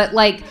 but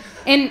like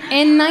in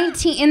the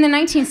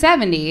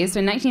 1970s,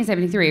 in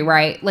 1973,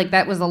 right? Like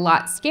that was a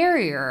lot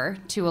scarier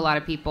to a lot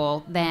of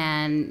people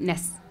than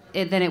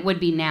it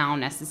would be now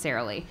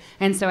necessarily.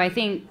 And so I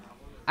think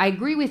I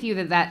agree with you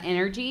that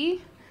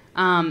energy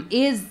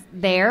is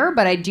there,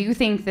 but I do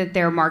think that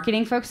their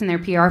marketing folks and their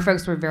PR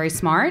folks were very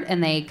smart,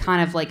 and they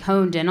kind of like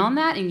honed in on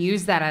that and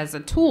used that as a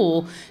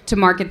tool to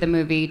market the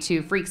movie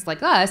to freaks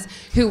like us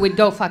who would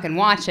go fucking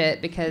watch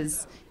it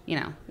because, you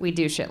know, we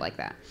do shit like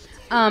that.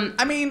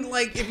 I mean,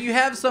 like, if you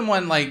have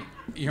someone like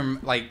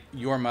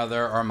your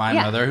mother or my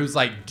mother who's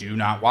like, do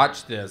not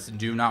watch this,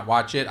 do not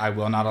watch it, I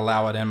will not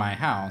allow it in my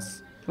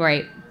house.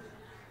 Right.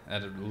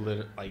 That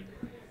like,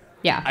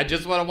 yeah. I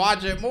just want to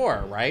watch it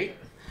more, right?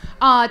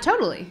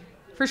 Totally,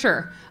 for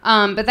sure.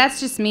 But that's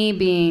just me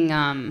being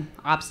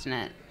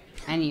obstinate,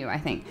 and you, I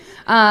think.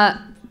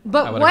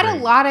 But what a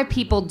lot of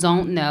people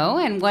don't know,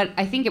 and what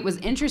I think it was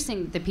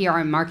interesting that the PR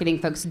and marketing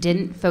folks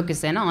didn't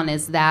focus in on,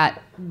 is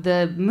that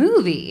the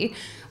movie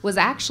was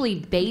actually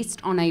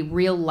based on a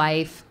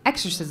real-life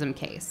exorcism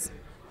case,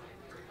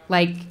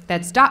 like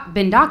that's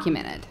been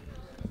documented.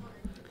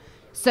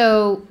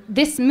 So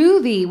this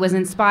movie was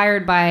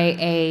inspired by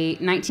a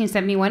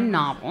 1971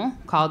 novel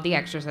called The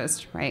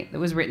Exorcist, right? That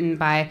was written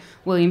by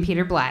William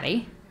Peter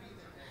Blatty.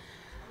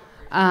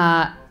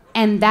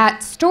 And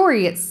that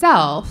story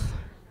itself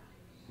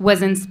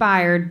was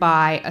inspired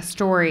by a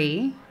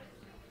story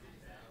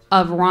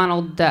of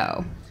Roland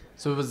Doe.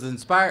 So it was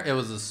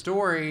a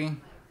story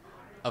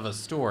of a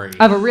story.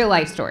 Of a real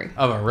life story.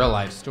 Of a real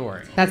life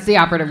story. That's the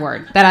operative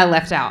word that I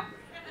left out,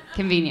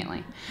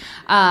 conveniently.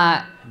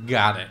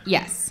 Got it.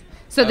 Yes.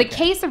 So the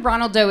case of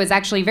Roland Doe is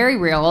actually very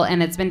real,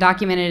 and it's been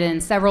documented in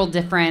several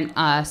different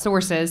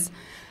sources.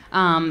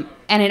 And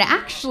it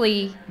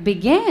actually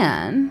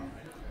began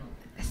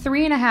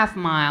 3.5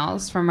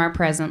 miles from our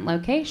present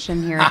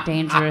location here at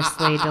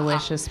Dangerously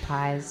Delicious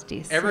Pies,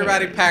 DC.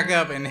 Everybody pack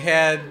up and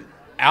head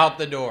out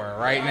the door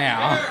right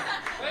now.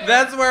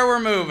 That's where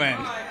we're moving.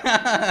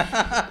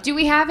 Do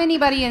we have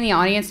anybody in the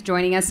audience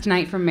joining us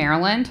tonight from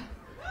Maryland?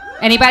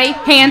 Anybody?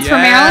 Hands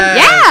from Maryland?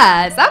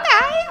 Yes.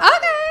 Okay.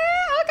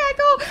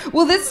 Cool.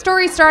 Well, this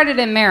story started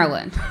in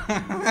Maryland.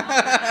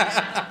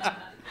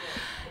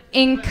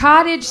 In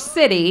Cottage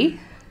City,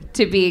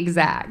 to be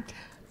exact.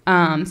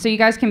 So you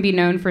guys can be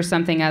known for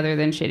something other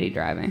than shitty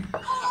driving.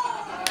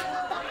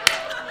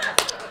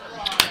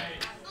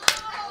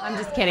 I'm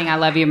just kidding. I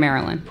love you,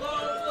 Maryland.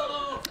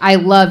 I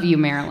love you,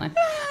 Maryland.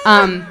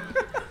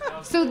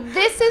 So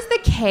this is the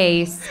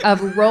case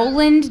of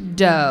Roland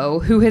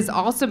Doe, who has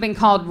also been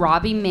called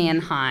Robbie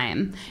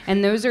Mannheim.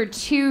 And those are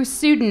two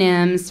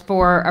pseudonyms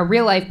for a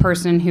real-life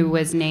person who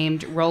was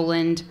named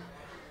Roland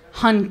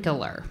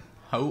Hunkeler.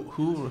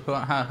 Hunkeler.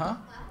 Hunkeler.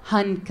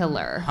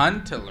 Hunkeler.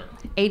 Hunkeler.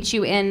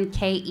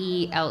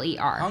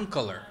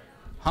 Hunkeler.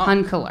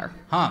 Hunkeler.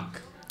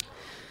 Hunk.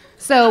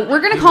 So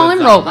we're going to call him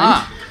Roland.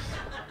 Hunk.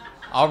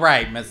 All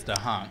right, Mr.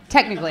 Hunk.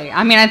 Technically.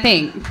 I mean, I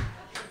think.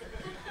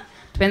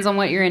 Depends on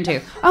what you're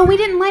into. Oh, we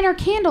didn't light our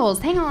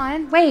candles. Hang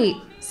on. Wait.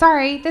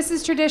 Sorry. This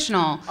is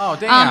traditional. Oh,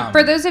 damn.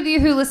 For those of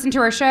you who listen to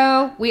our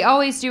show, we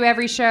always do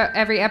every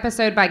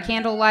episode by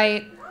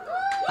candlelight.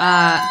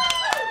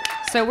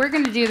 So we're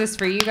going to do this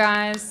for you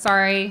guys.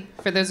 Sorry.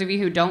 For those of you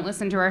who don't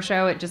listen to our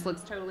show, it just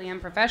looks totally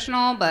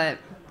unprofessional, but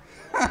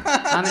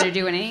I'm going to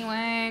do it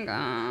anyway,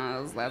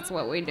 'cause that's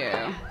what we do.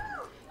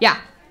 Yeah.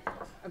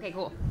 Okay,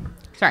 cool.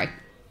 Sorry.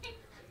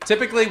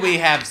 Typically, we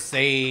have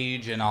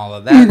sage and all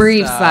of that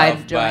brief stuff,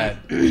 side joint.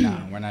 But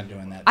no, we're not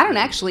doing that. I don't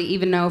actually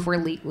even know if we're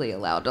legally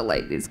allowed to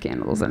light these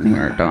candles in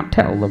here. Don't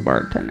tell the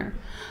bartender.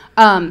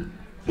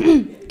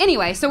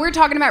 Anyway, so we're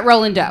talking about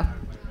Roland Doe.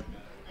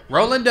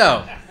 Roland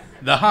Doe,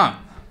 the hunk.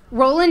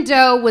 Roland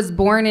Doe was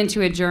born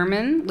into a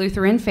German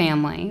Lutheran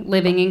family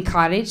living in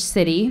Cottage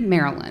City,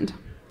 Maryland.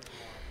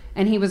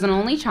 And he was an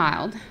only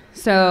child.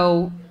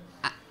 So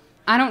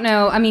I don't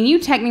know. I mean, you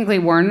technically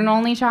weren't an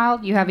only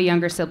child. You have a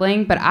younger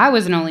sibling, but I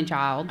was an only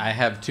child. I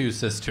have 2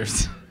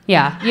 sisters.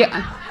 Yeah.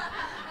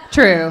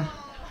 True.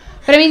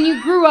 But I mean,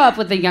 you grew up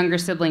with a younger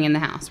sibling in the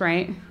house,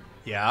 right?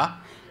 Yeah.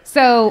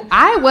 So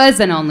I was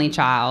an only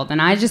child,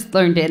 and I just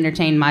learned to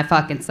entertain my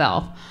fucking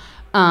self.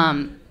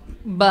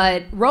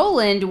 But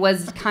Roland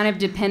was kind of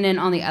dependent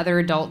on the other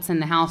adults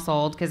in the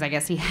household, because I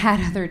guess he had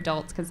other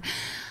adults, because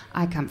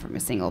I come from a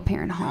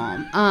single-parent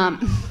home.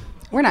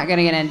 We're not going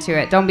to get into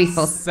it. Don't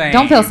feel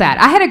sad.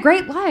 I had a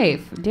great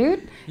life,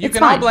 dude. You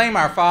can all blame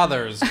our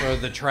fathers for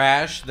the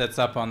trash that's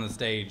up on the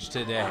stage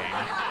today.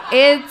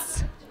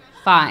 It's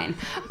fine.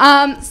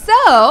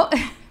 So,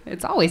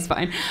 it's always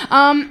fine.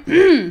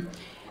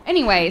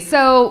 Anyway,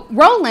 so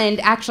Roland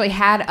actually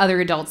had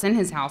other adults in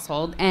his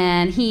household,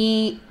 and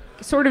he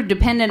sort of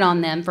depended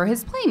on them for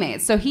his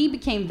playmates. So he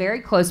became very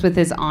close with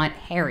his Aunt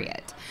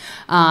Harriet.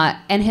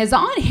 And his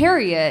Aunt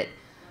Harriet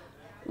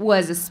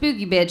was a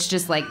spooky bitch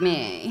just like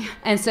me.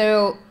 And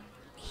so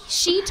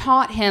she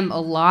taught him a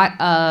lot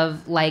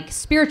of like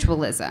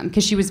spiritualism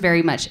because she was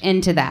very much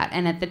into that.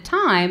 And at the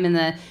time in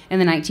the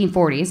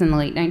 1940s, in the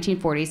late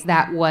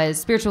 1940s,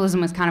 spiritualism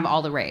was kind of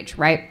all the rage,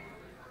 right?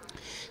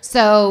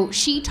 So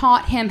she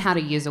taught him how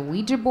to use a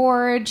Ouija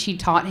board. She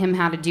taught him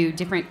how to do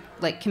different,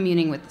 like,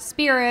 communing with the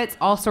spirits,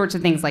 all sorts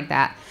of things like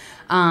that.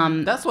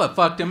 That's what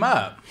fucked him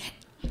up.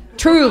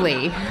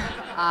 Truly.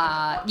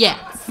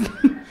 Yes.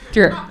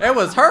 True. It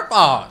was her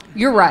fault.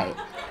 You're right.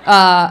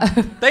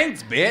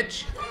 Thanks,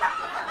 bitch.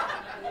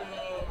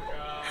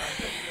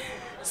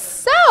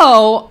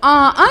 So,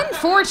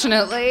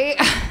 unfortunately,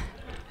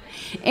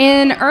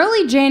 in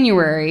early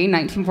January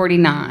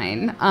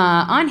 1949,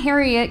 Aunt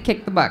Harriet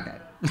kicked the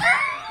bucket.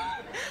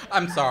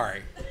 I'm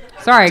sorry.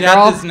 Sorry, Death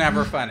girl. is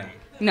never funny.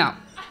 No.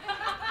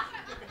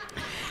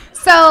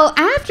 So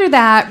after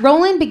that,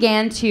 Roland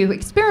began to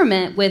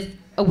experiment with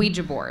a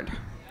Ouija board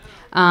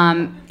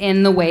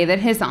in the way that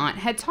his aunt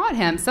had taught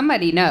him.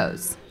 Somebody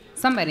knows.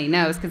 Somebody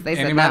knows because they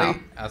said no.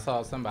 I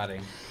saw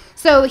somebody.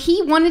 So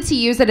he wanted to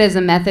use it as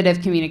a method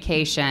of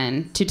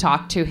communication to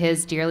talk to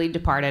his dearly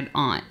departed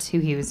aunt, who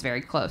he was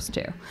very close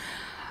to.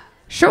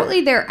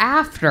 Shortly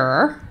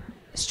thereafter,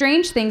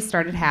 strange things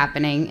started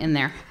happening in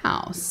their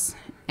house.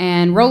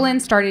 And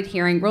Roland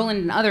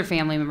and other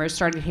family members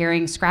started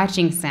hearing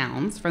scratching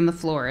sounds from the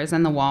floors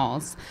and the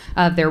walls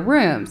of their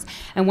rooms.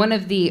 And one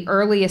of the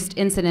earliest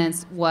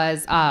incidents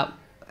was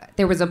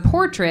there was a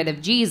portrait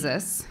of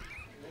Jesus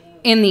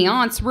in the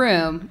aunt's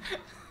room,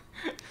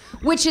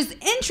 which is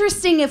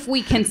interesting if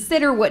we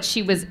consider what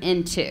she was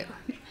into.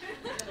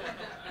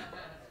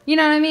 You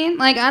know what I mean?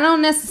 Like, I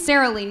don't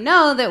necessarily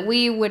know that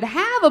we would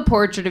have a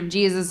portrait of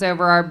Jesus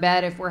over our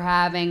bed if we're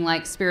having,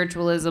 like,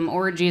 spiritualism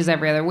orgies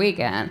every other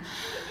weekend.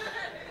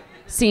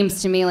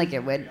 Seems to me like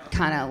it would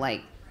kind of,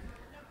 like,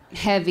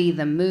 heavy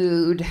the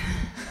mood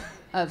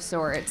of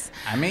sorts.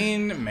 I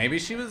mean, maybe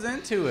she was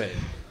into it.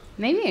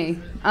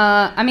 Maybe.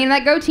 I mean,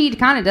 that goatee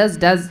kind of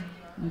does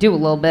do a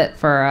little bit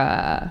for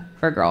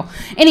a girl.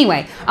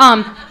 Anyway,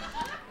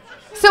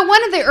 so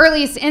one of the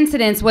earliest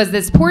incidents was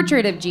this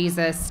portrait of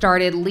Jesus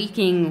started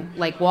leaking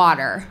like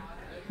water,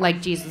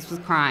 like Jesus was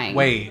crying.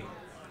 Wait,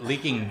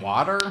 leaking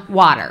water?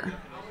 Water.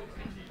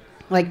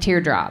 Like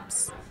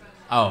teardrops.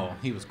 Oh,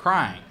 he was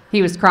crying.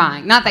 He was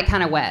crying. Not that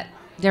kind of wet.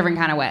 Different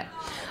kind of wet.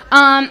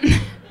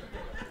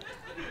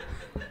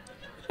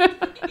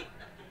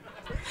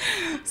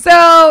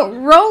 So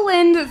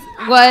Roland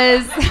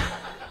was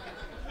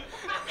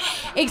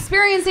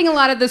experiencing a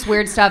lot of this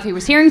weird stuff. He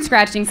was hearing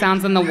scratching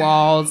sounds on the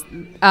walls.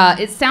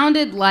 It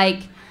sounded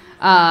like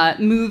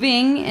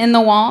moving in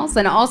the walls.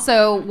 And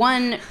also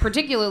one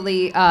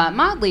particularly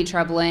mildly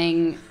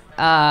troubling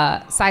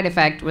side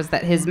effect was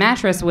that his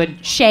mattress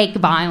would shake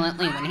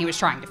violently when he was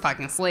trying to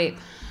fucking sleep.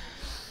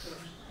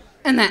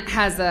 And that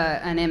has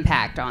an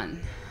impact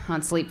on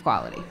sleep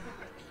quality.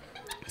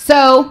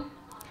 So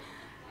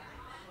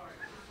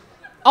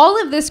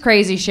all of this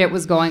crazy shit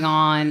was going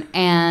on,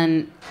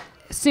 and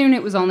soon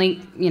it was only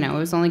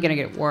going to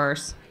get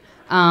worse.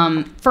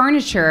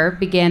 Furniture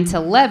began to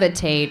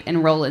levitate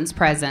in Roland's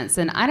presence,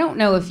 and I don't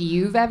know if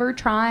you've ever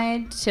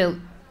tried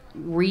to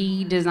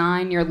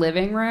redesign your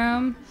living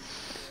room,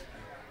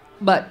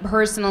 but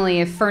personally,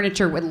 if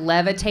furniture would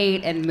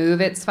levitate and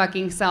move its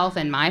fucking self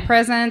in my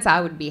presence, I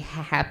would be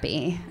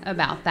happy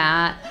about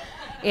that.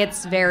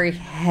 It's very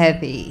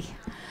heavy.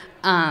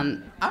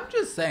 I'm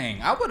just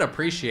saying, I would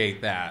appreciate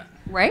that.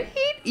 Right?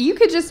 You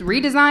could just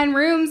redesign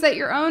rooms at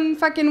your own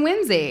fucking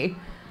whimsy.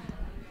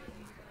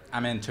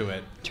 I'm into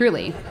it.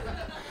 Truly.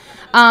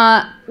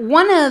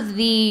 One of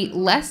the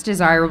less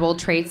desirable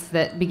traits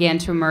that began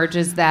to emerge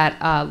is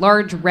that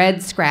large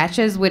red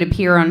scratches would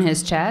appear on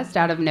his chest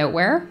out of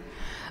nowhere.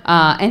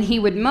 And he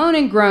would moan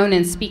and groan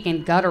and speak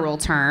in guttural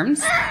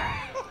terms.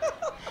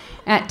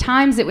 At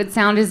times, it would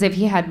sound as if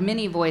he had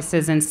many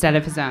voices instead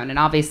of his own. And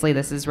obviously,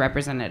 this is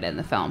represented in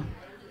the film.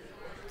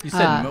 You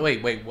said,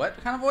 wait, what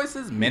kind of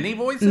voices? Many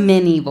voices?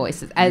 Many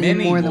voices, as in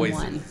many more voices.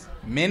 than one.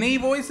 Many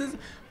voices?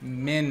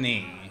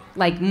 Many.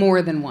 Like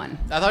more than one.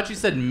 I thought you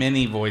said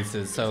many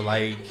voices, so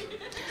like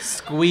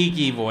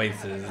squeaky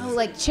voices. Oh,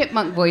 like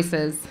chipmunk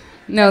voices.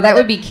 No, that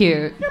would be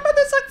cute. Your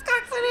mother sucks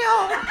cocks in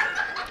hell.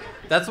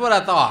 That's what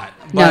I thought.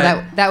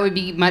 No, that would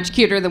be much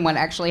cuter than what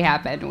actually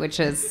happened, which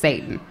is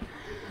Satan.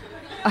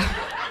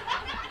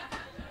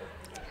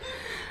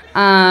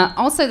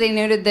 Also, they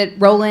noted that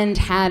Roland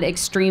had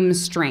extreme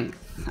strength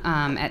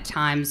at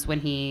times when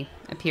he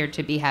appeared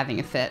to be having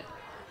a fit.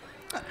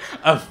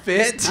 A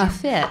fit? A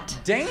fit.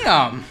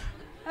 Damn.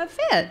 A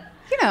fit.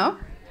 You know.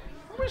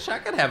 I wish I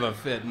could have a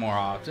fit more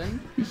often.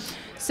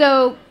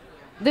 So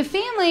the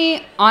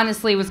family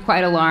honestly was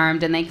quite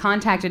alarmed, and they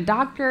contacted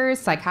doctors,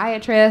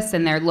 psychiatrists,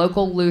 and their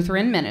local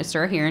Lutheran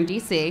minister here in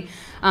D.C.,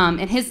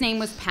 and his name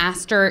was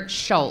Pastor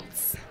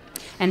Schultz.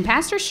 And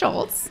Pastor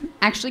Schultz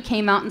actually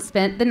came out and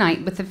spent the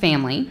night with the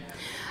family.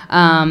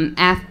 And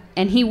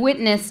he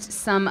witnessed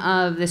some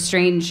of the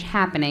strange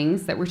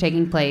happenings that were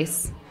taking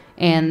place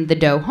in the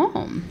Doe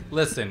home.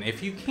 Listen,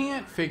 if you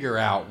can't figure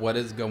out what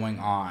is going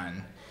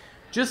on,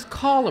 just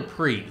call a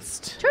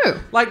priest. True.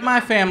 Like my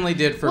family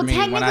did for me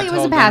when I technically it was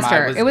told a them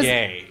pastor. I was It was-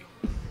 gay.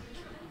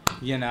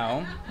 You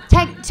know?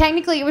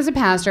 Technically, it was a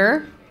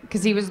pastor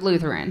because he was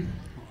Lutheran.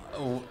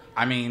 Oh,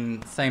 I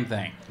mean, same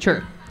thing.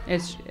 True.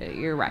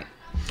 You're right.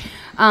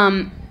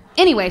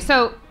 Anyway,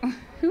 so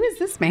who is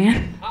this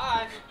man?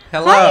 Hi.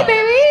 Hello. Hi,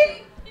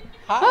 baby.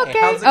 Hi. Okay.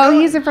 How's it Oh,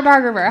 going? he's a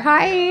photographer.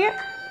 Hi.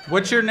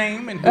 What's your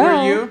name and who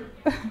are you?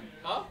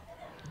 Huh?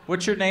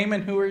 What's your name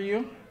and who are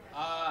you?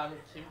 I'm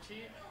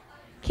Kimchi.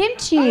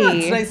 Kimchi. Oh,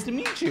 it's nice to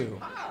meet you.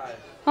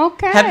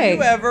 Okay. Have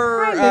you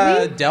ever Hi,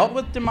 baby. dealt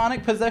with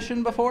demonic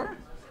possession before?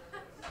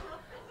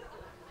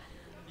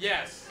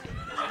 Yes.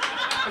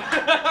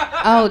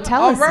 Oh,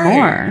 tell All us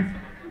right.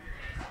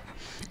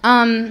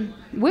 more.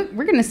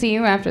 We're gonna see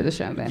you after the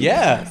show, baby.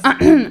 Yes. All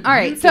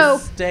right. So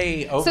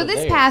stay over So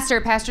this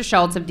there. Pastor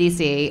Schultz of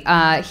DC,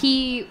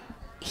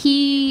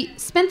 he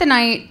spent the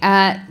night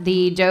at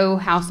the Doe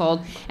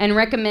household and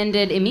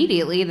recommended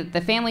immediately that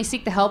the family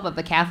seek the help of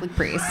a Catholic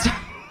priest.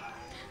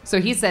 So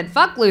he said,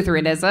 "Fuck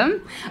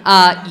Lutheranism.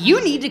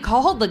 You need to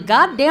call the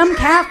goddamn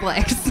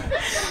Catholics."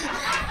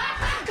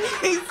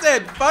 He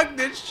said, "Fuck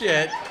this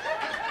shit.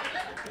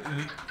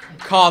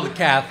 Call the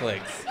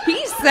Catholics."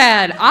 He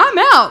said, "I'm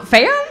out,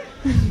 fam.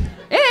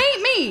 It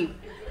ain't me."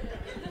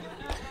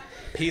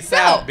 Peace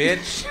out,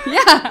 bitch.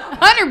 Yeah,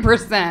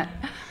 100%.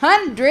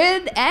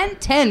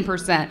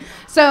 110%.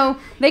 So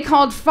they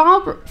called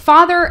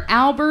Father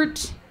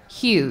Albert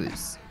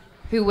Hughes,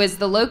 who was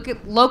the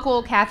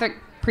local Catholic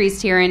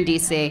priest here in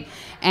D.C.,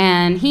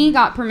 and he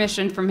got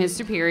permission from his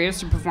superiors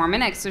to perform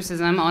an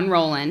exorcism on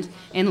Roland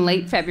in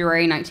late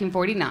February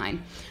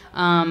 1949.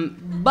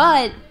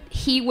 But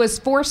he was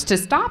forced to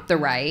stop the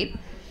rite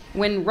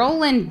when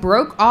Roland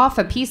broke off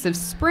a piece of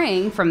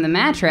spring from the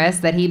mattress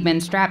that he'd been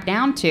strapped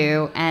down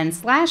to and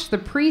slashed the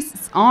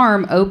priest's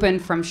arm open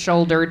from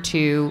shoulder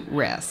to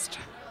wrist.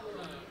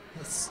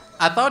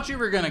 I thought you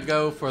were going to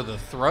go for the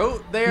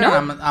throat there.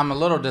 Nope. I'm a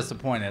little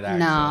disappointed, actually.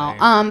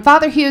 No.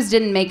 Father Hughes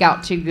didn't make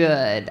out too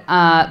good.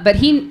 But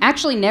he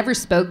actually never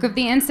spoke of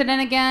the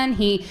incident again.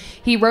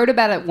 He wrote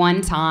about it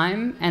one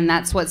time, and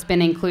that's what's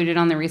been included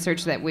on the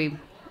research that we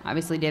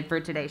obviously did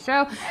for today's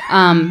show.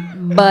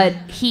 But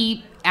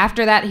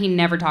after that, he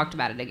never talked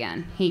about it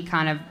again. He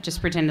kind of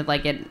just pretended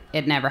like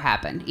it never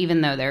happened,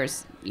 even though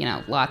there's,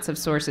 lots of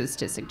sources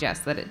to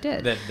suggest that it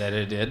did. That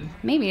it did?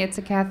 Maybe it's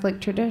a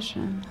Catholic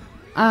tradition.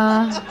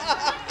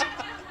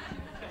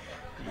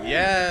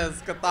 Yes,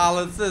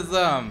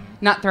 Catholicism.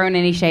 Not throwing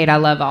any shade. I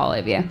love all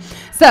of you.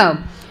 So,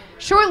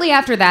 shortly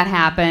after that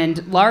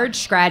happened, large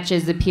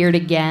scratches appeared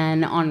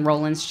again on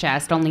Roland's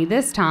chest, only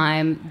this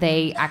time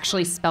they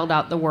actually spelled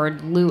out the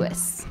word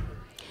Lewis.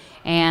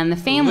 And the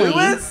family...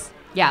 Lewis?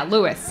 Yeah,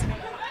 Lewis.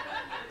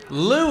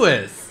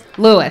 Lewis.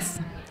 Lewis.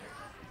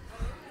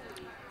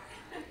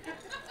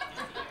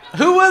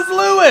 Who was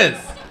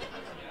Lewis?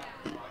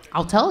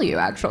 I'll tell you,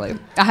 actually.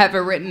 I have it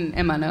written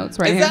in my notes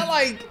right Is here. that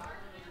like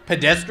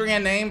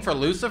pedestrian name for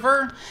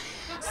Lucifer?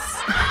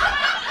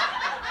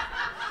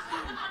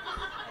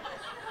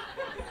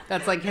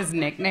 That's like his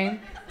nickname?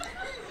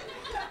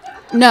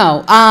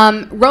 No.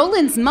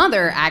 Roland's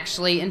mother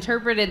actually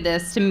interpreted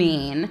this to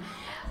mean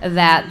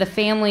that the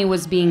family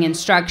was being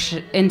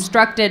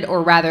instructed,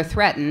 or rather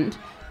threatened,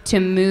 to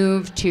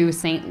move to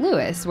St.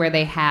 Louis, where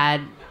they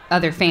had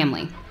other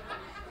family.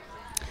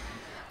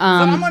 So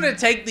I'm going to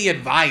take the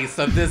advice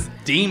of this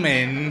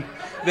demon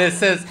that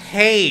says,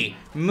 hey,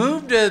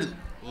 move to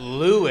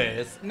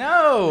Louis.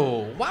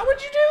 No. Why would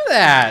you do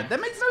that?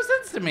 That makes no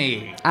sense to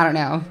me. I don't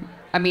know.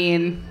 I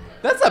mean...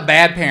 That's a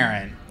bad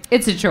parent.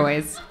 It's a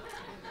choice.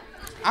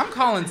 I'm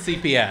calling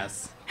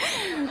CPS.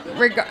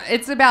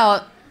 It's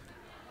about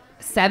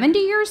 70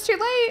 years too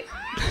late.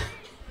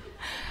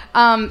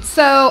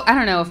 So I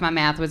don't know if my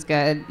math was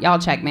good. Y'all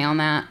check me on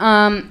that.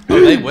 Oh,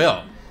 they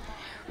will.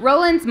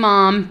 Roland's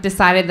mom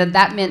decided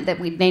that meant that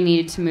they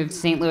needed to move to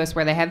St. Louis,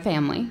 where they had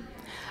family.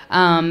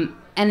 And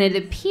it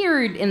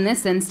appeared in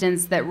this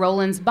instance that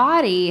Roland's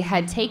body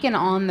had taken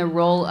on the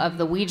role of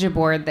the Ouija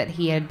board that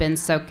he had been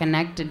so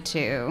connected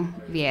to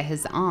via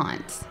his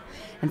aunt.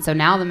 And so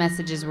now the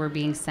messages were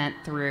being sent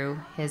through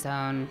his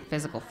own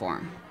physical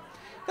form.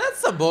 That's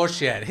some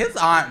bullshit. His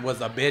aunt was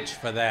a bitch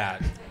for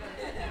that.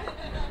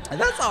 And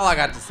that's all I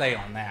got to say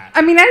on that.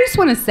 I mean, I just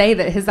want to say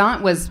that his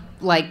aunt was,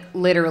 like,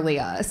 literally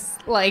us.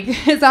 Like,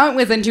 his aunt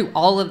was into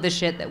all of the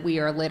shit that we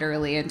are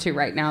literally into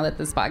right now that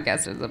this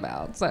podcast is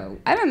about. So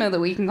I don't know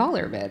that we can call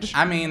her a bitch.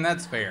 I mean,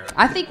 that's fair.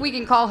 I think we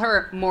can call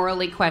her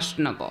morally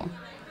questionable.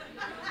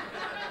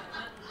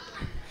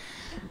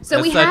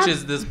 So Such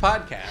as this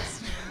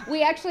podcast.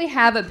 We actually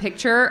have a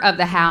picture of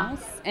the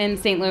house in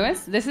St.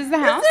 Louis. This is the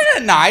house.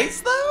 Isn't it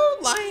nice, though?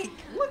 Like,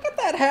 look at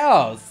that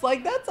house.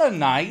 Like, that's a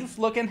nice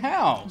looking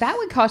house. That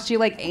would cost you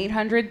like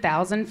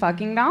 $800,000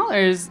 fucking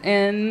dollars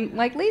in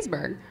like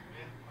Leesburg.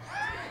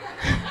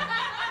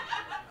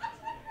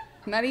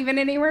 Not even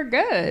anywhere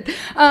good.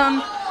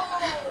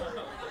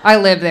 I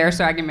live there,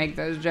 so I can make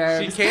those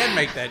jokes. She can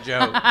make that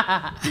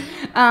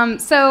joke.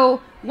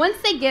 So once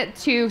they get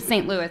to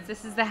St. Louis,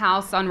 this is the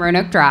house on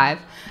Roanoke Drive.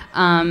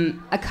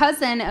 A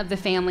cousin of the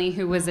family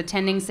who was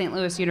attending St.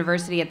 Louis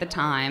University at the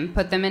time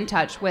put them in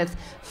touch with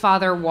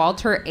Father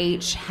Walter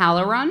H.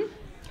 Halloran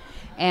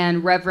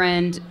and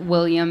Reverend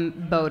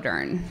William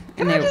Bodern.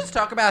 Can I just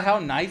talk about how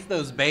nice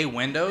those bay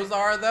windows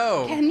are,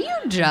 though? Can you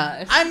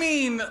just? I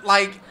mean,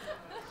 like,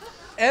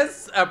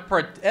 as a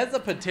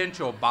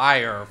potential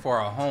buyer for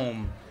a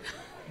home,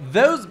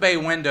 those bay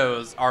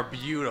windows are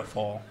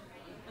beautiful.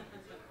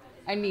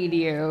 I need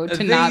you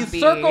to not be.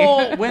 The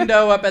circle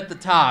window up at the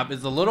top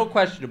is a little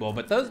questionable,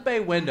 but those bay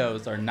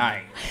windows are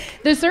nice.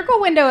 The circle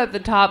window at the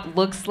top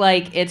looks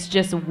like it's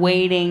just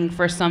waiting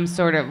for some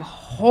sort of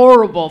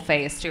horrible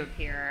face to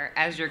appear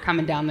as you're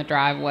coming down the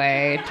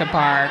driveway to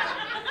park.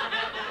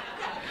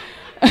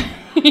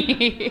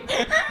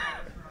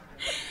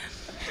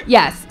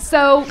 Yes,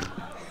 so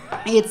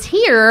it's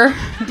here.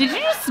 Did you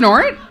just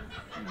snort?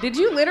 Did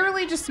you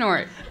literally just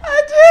snort?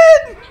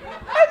 I did.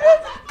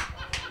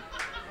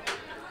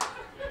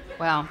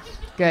 Well,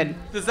 good.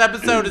 This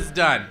episode is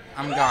done.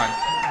 I'm gone.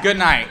 Good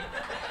night.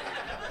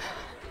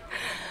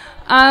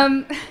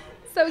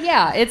 So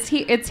yeah, it's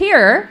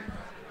here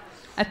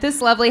at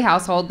this lovely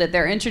household that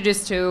they're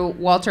introduced to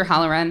Walter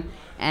Halloran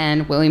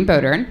and William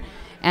Bodern.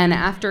 And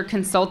after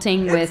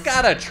consulting with... It's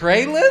got a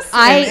tray list?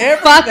 I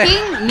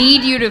fucking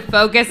need you to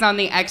focus on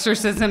the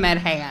exorcism at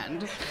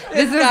hand.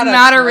 This is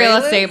not a real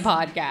estate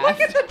podcast. Look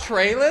at the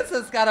trellis.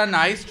 It's got a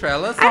nice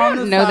trellis on the side. I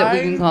don't know that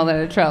we can call that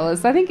a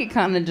trellis. I think it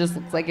kind of just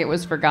looks like it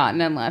was forgotten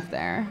and left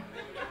there.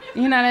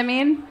 You know what I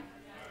mean?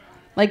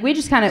 Like we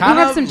just we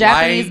have some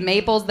Japanese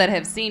maples that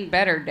have seen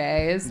better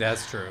days.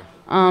 That's true.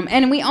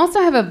 And we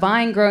also have a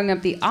vine growing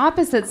up the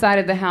opposite side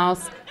of the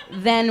house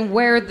than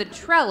where the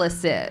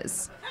trellis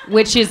is,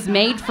 which is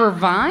made for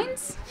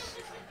vines.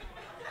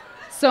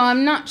 So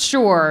I'm not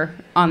sure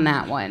on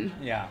that one.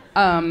 Yeah.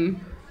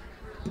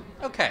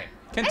 Okay,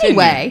 continue.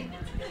 Anyway,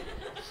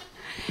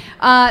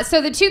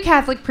 so the two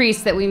Catholic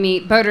priests that we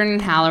meet, Bodern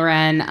and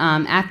Halloran,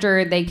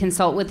 after they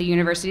consult with the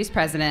university's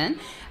president,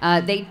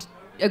 they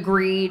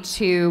agree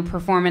to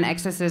perform an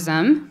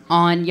exorcism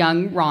on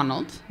young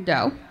Roland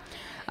Doe.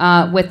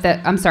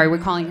 We're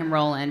calling him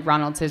Roland.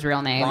 Ronald's his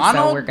real name,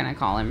 Ronald? So we're gonna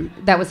call him.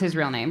 That was his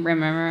real name.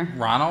 Remember?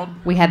 Ronald.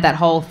 We had that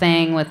whole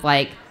thing with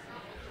like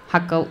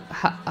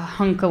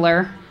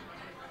Hunkler.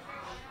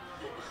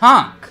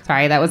 Hunk.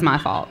 Sorry, that was my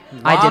fault.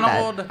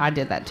 Ronald I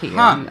did that to you.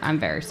 Hunk. I'm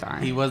very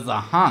sorry. He was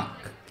a hunk.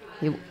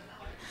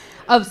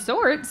 Of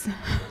sorts.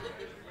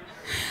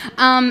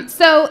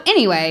 So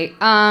anyway,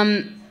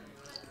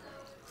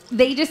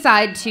 they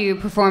decide to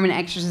perform an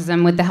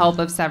exorcism with the help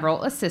of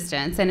several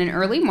assistants. And in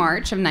early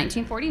March of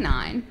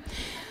 1949,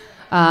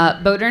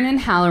 Bodern and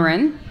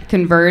Halloran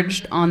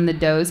converged on the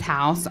Doe's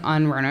house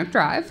on Roanoke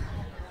Drive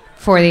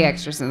for the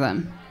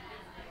exorcism.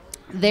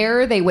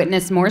 There, they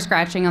witnessed more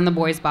scratching on the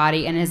boy's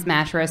body and his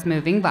mattress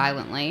moving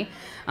violently,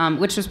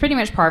 which was pretty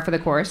much par for the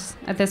course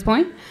at this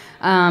point.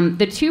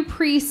 The two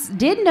priests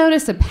did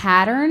notice a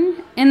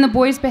pattern in the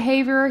boy's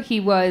behavior.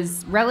 He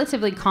was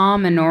relatively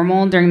calm and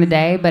normal during the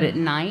day, but at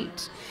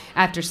night,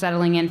 after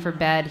settling in for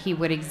bed, he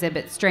would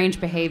exhibit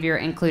strange behavior,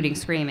 including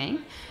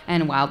screaming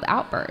and wild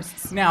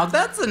outbursts. Now,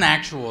 that's an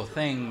actual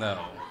thing,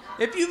 though.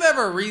 If you've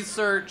ever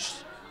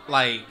researched,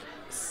 like,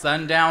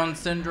 sundown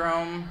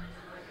syndrome...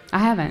 I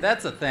haven't.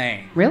 That's a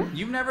thing. Really?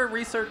 You've never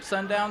researched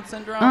sundown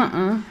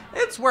syndrome?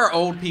 It's where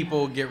old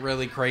people get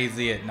really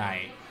crazy at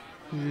night.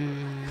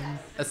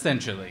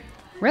 Essentially.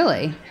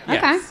 Really? Yes.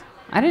 Okay.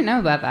 I didn't know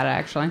about that,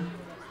 actually.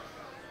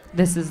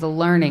 This is a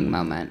learning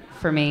moment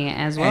for me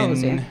as well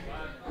as you.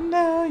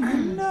 Now you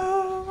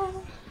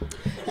know.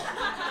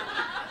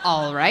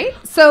 All right.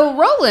 So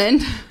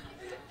Roland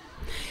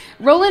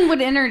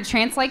would enter a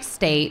trance-like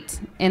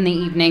state in the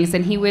evenings,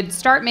 and he would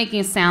start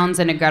making sounds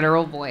in a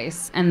guttural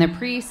voice. And the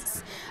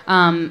priests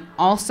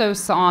also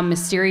saw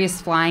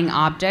mysterious flying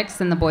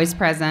objects in the boy's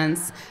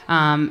presence,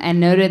 and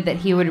noted that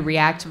he would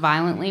react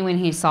violently when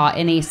he saw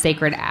any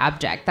sacred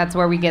object. That's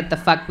where we get the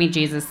 "fuck me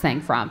Jesus" thing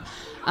from.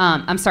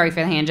 I'm sorry for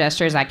the hand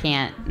gestures. I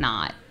can't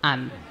not.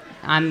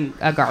 I'm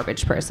a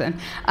garbage person.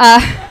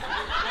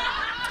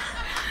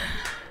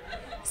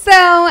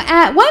 So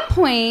at one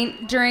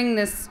point during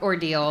this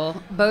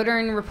ordeal,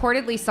 Bodern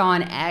reportedly saw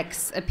an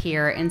X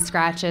appear in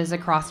scratches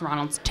across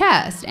Ronald's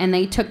chest, and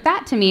they took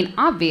that to mean,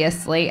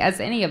 obviously, as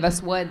any of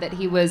us would, that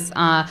he was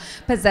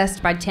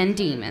possessed by 10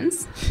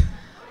 demons.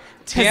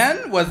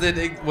 10? Was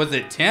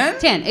it 10?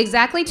 10,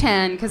 exactly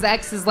 10, because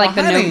X is like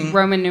the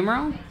Roman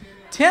numeral.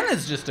 10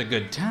 is just a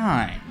good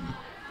time.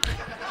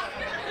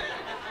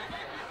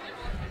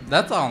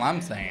 That's all I'm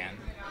saying.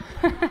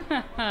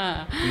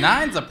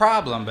 9's a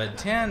problem, but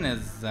 10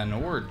 is an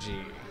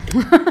orgy.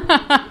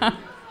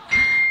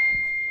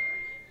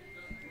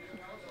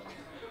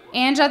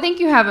 Ange, I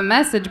think you have a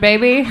message,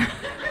 baby.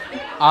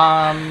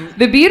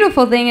 The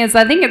beautiful thing is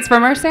I think it's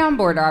from our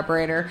soundboard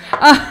operator.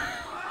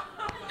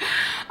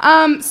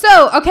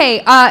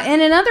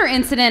 In another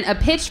incident, a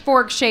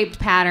pitchfork-shaped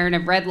pattern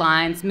of red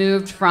lines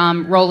moved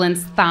from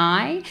Roland's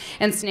thigh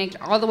and snaked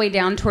all the way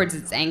down towards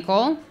its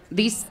ankle.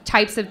 These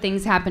types of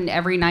things happened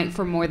every night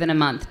for more than a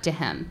month to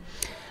him.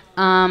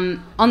 On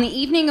the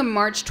evening of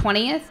March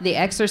 20th, the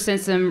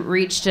exorcism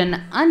reached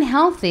an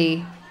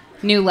unhealthy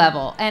new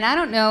level. And I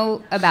don't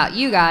know about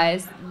you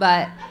guys,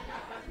 but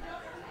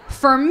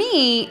for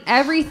me,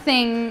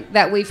 everything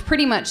that we've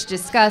pretty much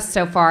discussed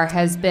so far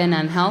has been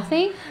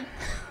unhealthy.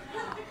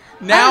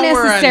 Now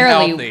we're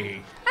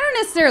unhealthy. I don't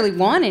necessarily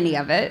want any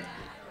of it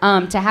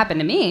to happen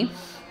to me.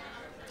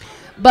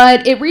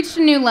 But it reached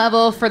a new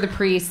level for the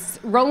priests.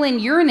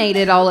 Roland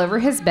urinated all over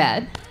his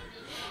bed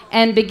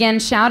and began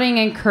shouting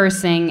and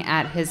cursing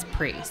at his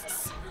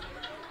priests.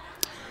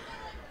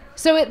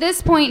 So at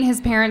this point, his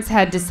parents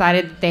had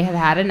decided that they had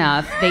had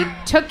enough. They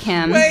took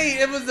him. Wait,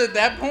 it was at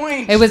that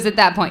point? It was at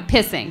that point.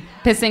 Pissing.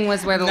 Pissing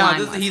was where the line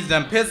was. He's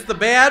done pissed the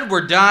bed.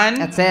 We're done.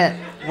 That's it.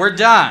 We're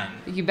done.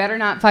 You better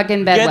not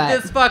fucking bed Get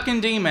wet. this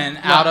fucking demon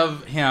out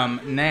of him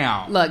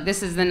now. Look,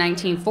 this is the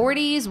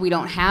 1940s. We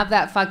don't have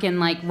that fucking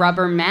like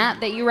rubber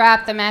mat that you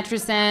wrap the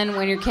mattress in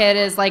when your kid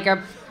is like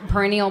a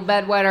perennial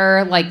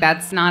bedwetter. Like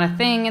that's not a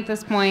thing at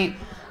this point.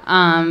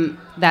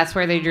 That's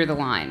where they drew the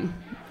line.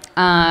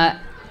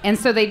 And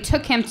so they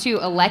took him to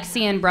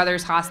Alexian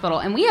Brothers Hospital,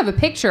 and we have a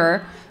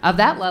picture of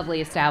that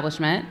lovely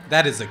establishment.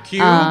 That is a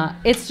cute.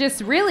 It's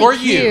just really For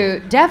cute.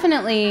 you.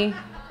 Definitely.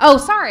 Oh,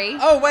 sorry.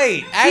 Oh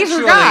wait, actually, These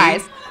are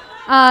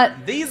guys.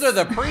 These are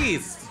the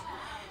priests.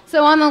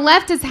 So on the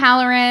left is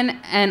Halloran,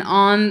 and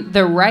on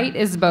the right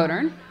is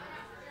Bodern.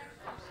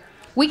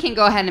 We can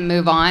go ahead and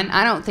move on.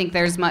 I don't think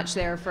there's much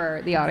there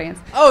for the audience.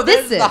 Oh,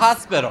 this is the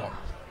hospital.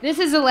 This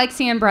is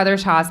Alexian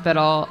Brothers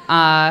Hospital.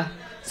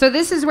 So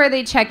this is where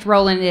they checked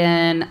Roland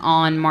in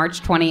on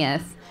March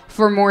 20th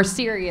for more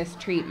serious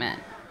treatment.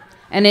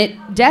 And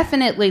it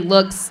definitely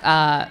looks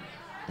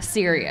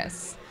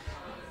serious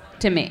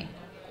to me.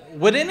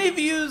 Would any of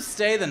you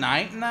stay the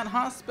night in that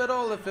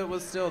hospital if it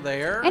was still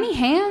there? Any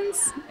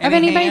hands of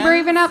Any anybody hands?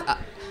 brave enough?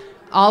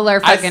 All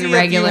our I fucking see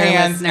regular a few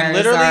hands, listeners and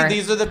literally are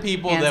these are the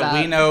people hands that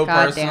we up. know God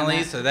damn personally,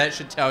 it. so that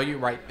should tell you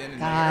right then and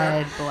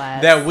God there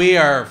bless. that we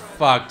are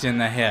fucked in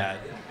the head.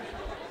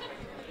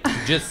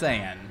 Just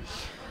saying.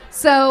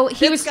 So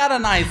he It's was got a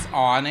nice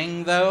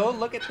awning, though.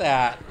 Look at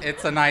that.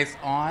 It's a nice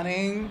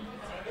awning.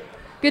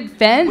 good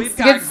fence, We've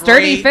got good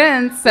sturdy great-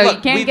 fence, so Look,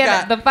 you can't we've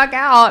get got- the fuck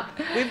out.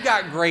 We've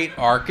got great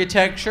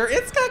architecture.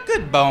 It's got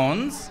good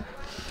bones.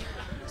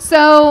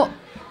 So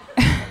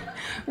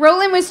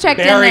Roland was checked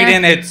Buried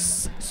in there. in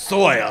its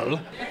soil.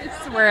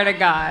 I swear to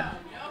God.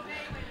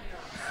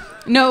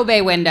 No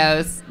bay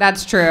windows.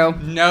 That's true.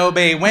 No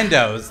bay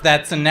windows.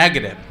 That's a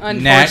negative.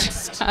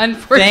 Next.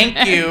 Unfortunate.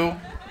 Thank you.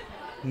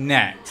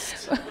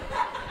 Next.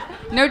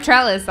 No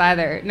trellis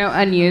either. No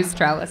unused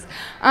trellis.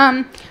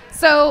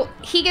 So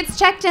he gets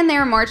checked in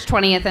there March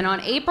 20th, and on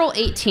April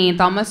 18th,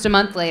 almost a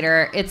month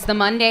later, it's the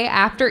Monday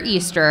after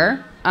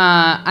Easter.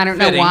 I don't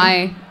know Fitting.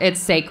 why it's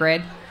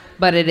sacred,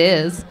 but it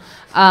is.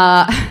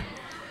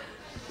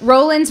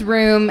 Roland's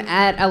room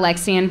at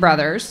Alexian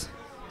Brothers.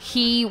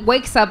 He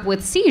wakes up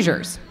with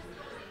seizures,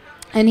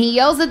 and he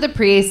yells at the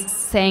priest,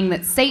 saying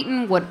that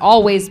Satan would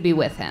always be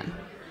with him.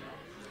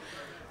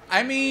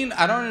 I mean,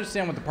 I don't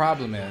understand what the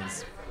problem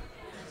is.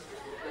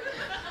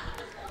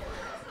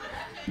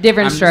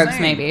 Different I'm just strokes,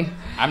 saying. maybe.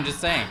 I'm just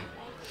saying.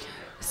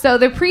 So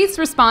the priests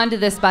respond to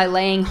this by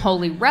laying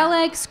holy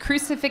relics,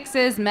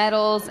 crucifixes,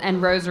 medals,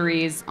 and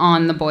rosaries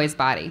on the boy's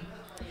body.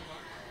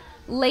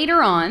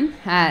 Later on,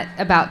 at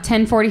about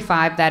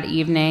 10:45 that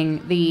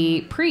evening,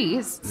 the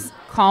priests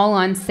call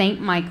on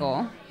Saint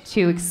Michael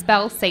to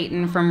expel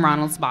Satan from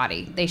Ronald's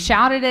body. They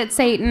shouted at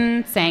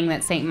Satan, saying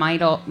that Saint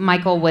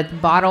Michael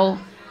would battle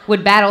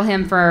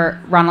him for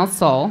Ronald's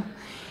soul.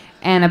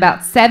 And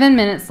about 7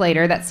 minutes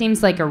later, that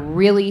seems like a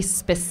really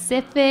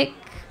specific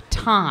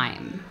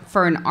time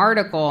for an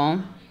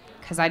article,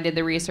 because I did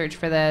the research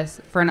for this,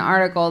 for an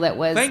article that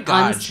was Thank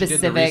God she did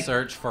the unspecific.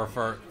 research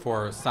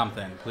for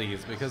something,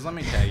 please, because let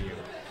me tell you,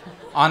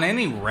 on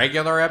any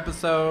regular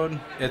episode,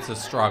 it's a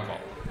struggle.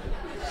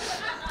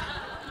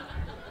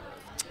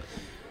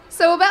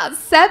 So about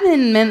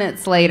 7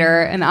 minutes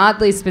later, an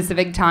oddly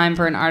specific time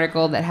for an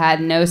article that had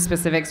no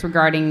specifics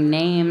regarding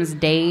names,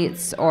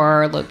 dates,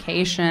 or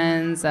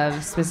locations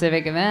of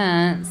specific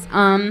events.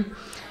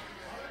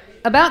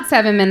 About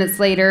 7 minutes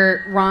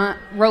later,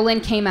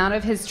 Roland came out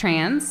of his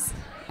trance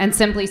and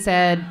simply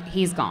said,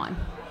 "He's gone."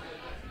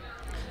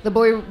 The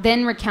boy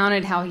then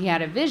recounted how he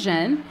had a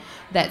vision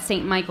that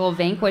St. Michael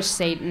vanquished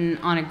Satan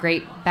on a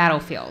great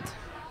battlefield.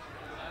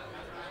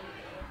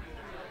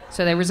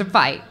 So there was a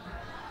fight,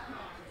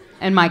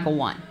 and Michael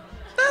won.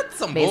 That's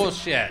some Basic.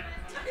 bullshit.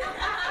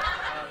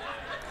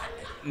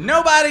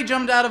 Nobody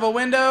jumped out of a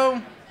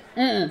window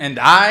and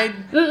died.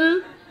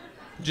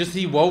 Just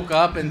he woke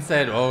up and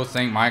said, "Oh,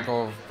 St.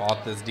 Michael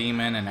fought this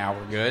demon and now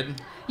we're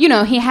good." You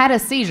know, he had a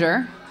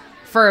seizure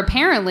for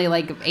apparently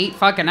like 8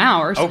 fucking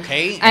hours.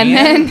 Okay, And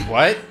then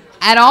what?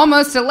 at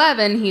almost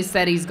 11, he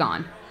said he's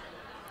gone.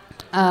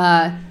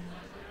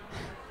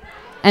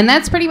 And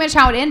that's pretty much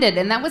how it ended.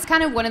 And that was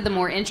kind of one of the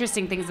more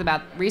interesting things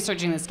about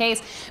researching this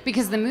case,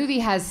 because the movie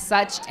has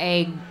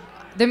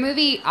the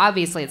movie,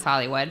 obviously it's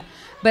Hollywood,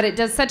 but it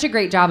does such a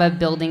great job of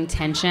building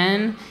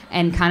tension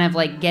and kind of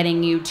like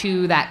getting you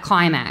to that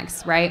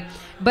climax, right?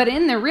 But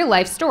in the real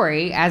life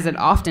story, as it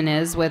often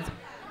is with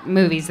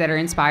movies that are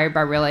inspired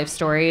by real life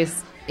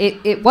stories,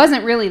 it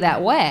wasn't really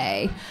that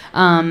way.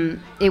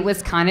 It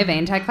was kind of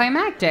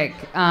anticlimactic.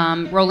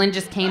 Roland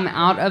just came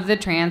out of the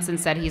trance and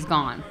said he's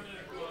gone.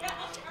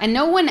 And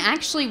no one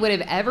actually would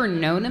have ever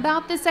known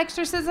about this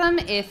exorcism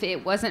if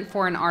it wasn't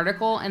for an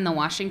article in the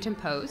Washington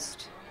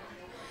Post,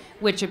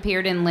 which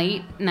appeared in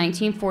late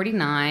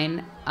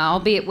 1949,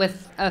 albeit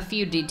with a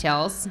few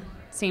details.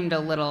 Seemed a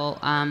little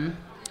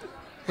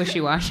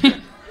wishy-washy.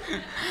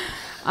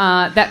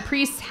 That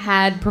priests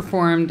had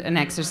performed an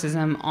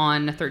exorcism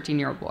on a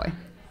 13-year-old boy.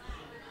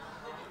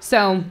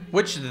 So,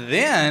 which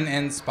then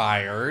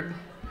inspired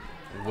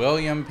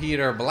William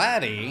Peter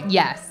Blatty,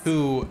 yes,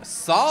 who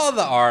saw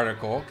the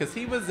article, because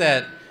he was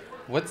at,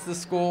 what's the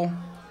school?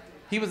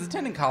 He was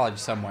attending college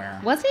somewhere.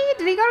 Was he?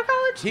 Did he go to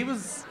college? He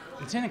was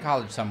attending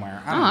college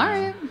somewhere. I Oh, don't all know.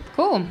 right.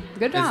 Cool.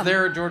 Good job. Is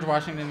there a George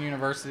Washington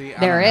University?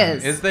 There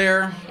is. Is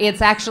there?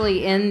 It's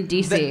actually in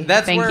D.C.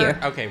 That's Thank where, you.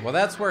 Okay, well,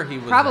 that's where he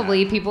was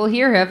Probably at. people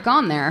here have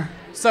gone there.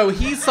 So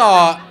he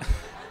saw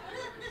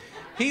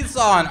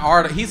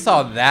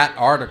that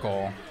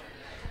article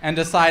and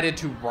decided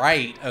to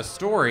write a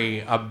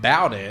story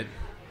about it,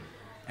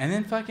 and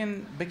then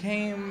fucking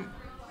became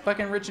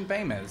fucking rich and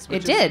famous.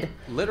 Which It did. Is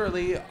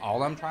literally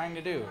all I'm trying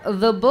to do.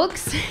 The book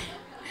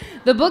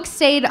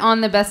stayed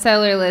on the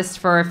bestseller list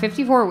for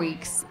 54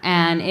 weeks,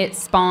 and it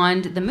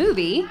spawned the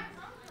movie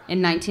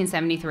in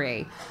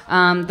 1973.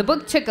 The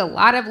book took a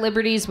lot of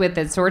liberties with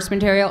its source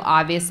material,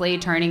 obviously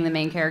turning the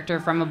main character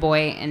from a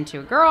boy into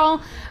a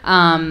girl,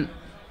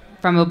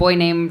 from a boy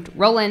named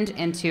Roland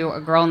into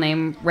a girl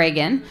named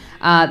Reagan.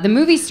 The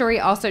movie story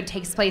also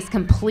takes place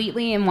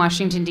completely in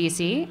Washington,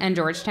 D.C. and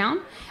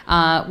Georgetown,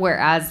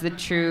 whereas the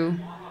true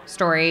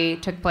story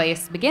took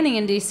place beginning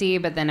in D.C.,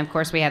 but then, of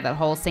course, we had that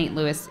whole St.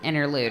 Louis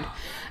interlude.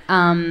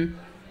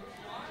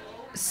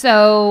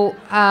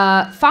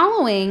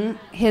 Following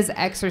his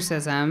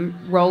exorcism,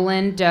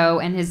 Roland Doe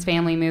and his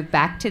family moved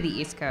back to the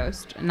East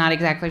Coast. Not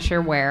exactly sure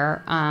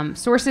where.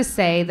 Sources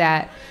say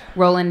that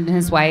Roland and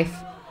his wife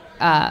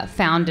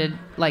founded,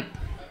 like,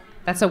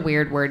 that's a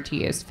weird word to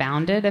use.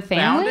 Founded a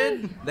family?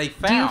 Founded? They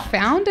found. Do you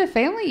found a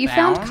family? You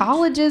found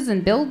colleges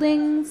and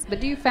buildings, but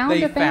do you found a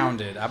family? They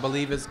founded, I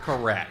believe is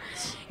correct.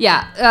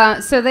 Yeah,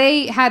 so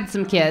they had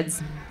some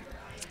kids,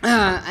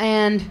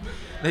 and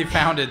They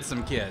founded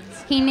some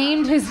kids. he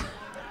named his...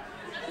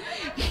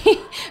 He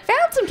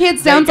found some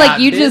kids sounds They like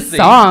got you just busy.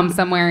 saw them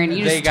somewhere and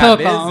you They just got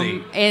took busy.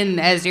 them in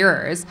as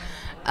yours.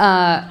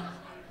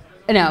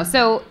 No,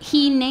 so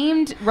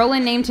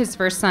Roland named his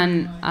first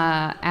son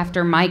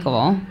after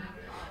Michael,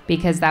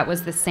 because that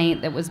was the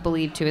saint that was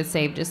believed to have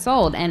saved his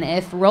soul. And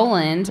if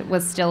Roland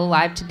was still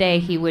alive today,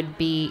 he would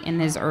be in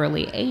his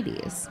early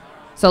 80s.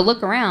 So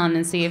look around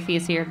and see if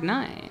he's here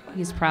tonight.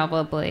 He's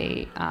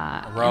probably in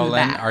the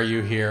Roland, back. are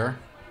you here?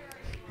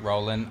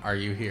 Roland, are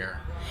you here?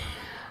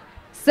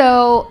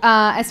 So,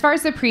 as far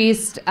as the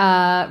priest,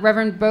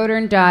 Reverend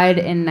Bodern died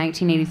in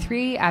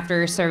 1983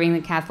 after serving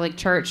the Catholic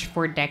Church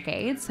for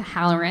decades.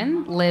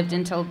 Halloran lived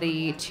until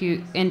the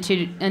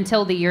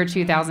year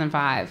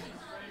 2005,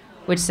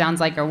 which sounds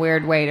like a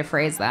weird way to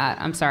phrase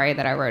that. I'm sorry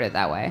that I wrote it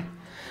that way.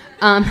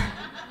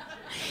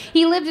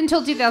 He lived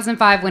until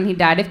 2005 when he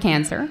died of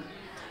cancer.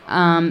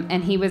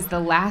 And he was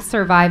the last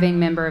surviving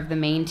member of the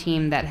main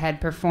team that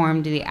had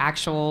performed the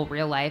actual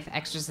real-life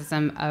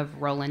exorcism of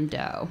Roland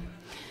Doe.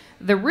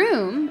 The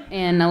room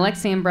in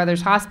Alexian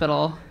Brothers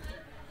Hospital...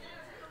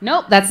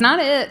 Nope, that's not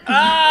it.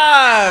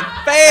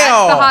 Ah, fail!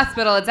 That's the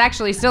hospital. It's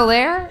actually still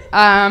there.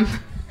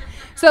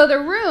 So the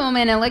room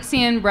in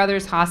Alexian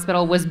Brothers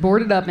Hospital was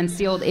boarded up and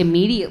sealed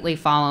immediately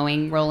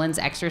following Roland's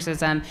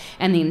exorcism,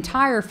 and the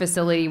entire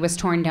facility was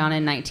torn down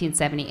in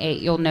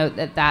 1978. You'll note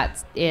that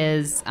that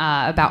is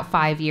about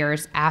 5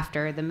 years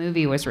after the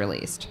movie was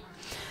released.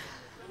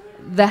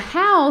 The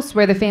house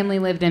where the family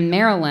lived in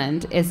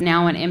Maryland is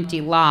now an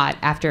empty lot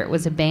after it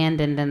was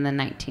abandoned in the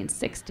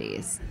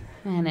 1960s.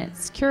 And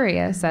it's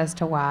curious as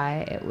to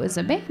why it was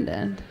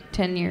abandoned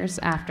 10 years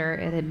after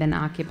it had been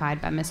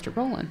occupied by Mr.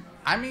 Roland.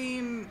 I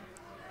mean,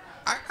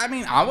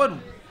 I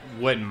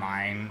wouldn't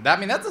mind. I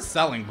mean, that's a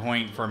selling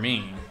point for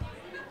me.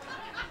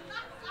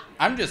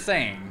 I'm just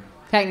saying.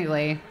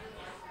 Technically.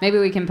 Maybe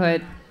we can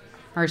put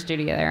our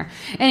studio there.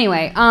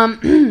 Anyway,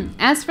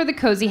 as for the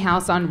cozy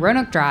house on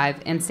Roanoke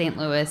Drive in St.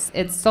 Louis,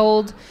 it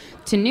sold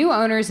to new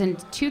owners in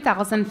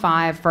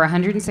 2005 for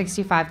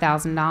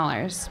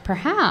 $165,000.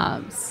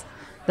 Perhaps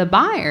the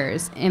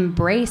buyers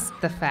embraced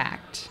the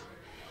fact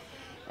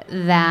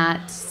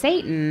that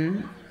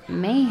Satan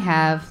may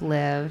have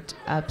lived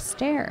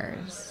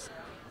upstairs.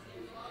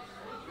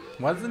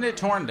 Wasn't it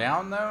torn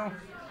down, though?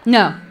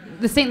 No,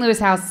 the St. Louis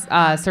house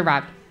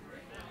survived.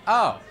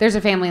 Oh. There's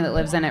a family that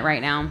lives in it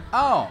right now.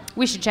 Oh.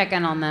 We should check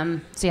in on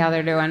them, see how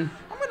they're doing.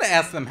 I'm going to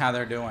ask them how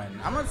they're doing.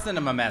 I'm going to send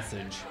them a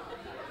message.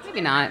 Maybe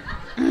not.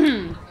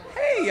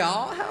 Hey,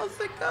 y'all. How's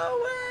it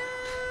going?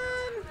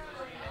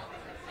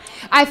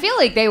 I feel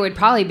like they would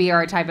probably be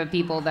our type of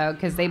people, though,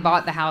 because they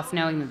bought the house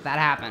knowing that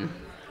happened.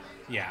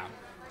 Yeah.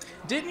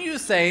 Didn't you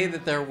say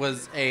that there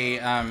was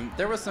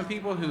some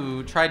people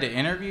who tried to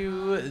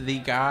interview the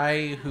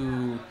guy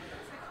who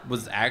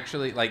was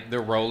actually like the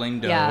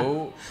Roland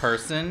Doe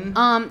person?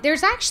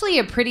 There's actually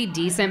a pretty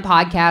decent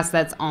podcast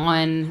that's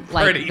on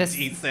like Pretty this.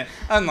 decent,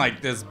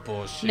 unlike this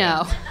bullshit.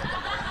 No.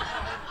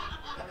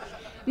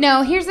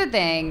 No, here's the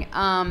thing,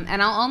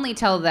 and I'll only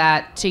tell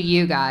that to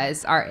you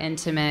guys, our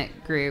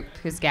intimate group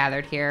who's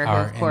gathered here. Who,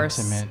 Our of course,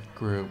 intimate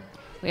group.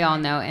 we all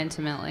know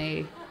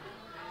intimately.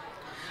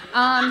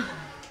 There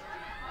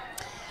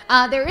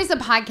is a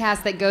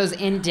podcast that goes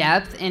in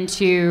depth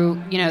into,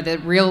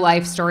 the real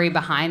life story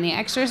behind The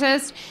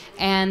Exorcist,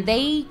 and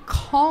they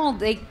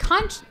contacted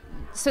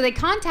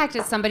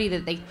somebody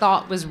that they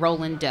thought was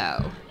Roland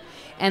Doe,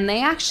 and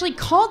they actually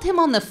called him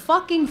on the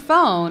fucking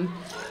phone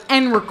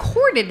and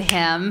recorded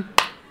him,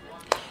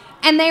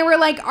 and they were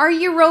like, "Are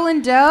you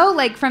Roland Doe,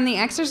 like from The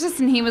Exorcist?"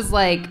 And he was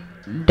like,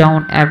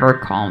 "Don't ever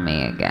call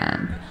me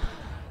again."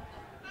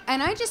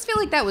 And I just feel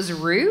like that was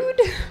rude.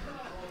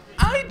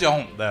 I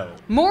don't, though.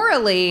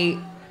 Morally,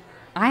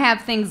 I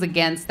have things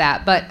against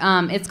that, but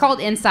it's called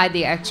Inside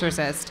the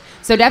Exorcist.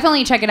 So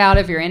definitely check it out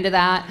if you're into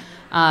that.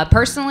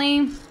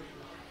 Personally,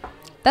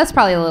 that's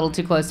probably a little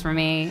too close for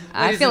me.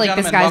 I feel like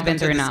this guy's been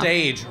through enough.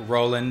 Stage,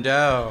 Roland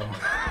Doe.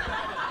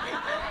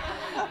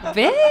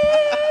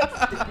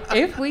 Bitch,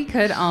 if we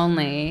could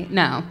only.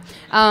 No.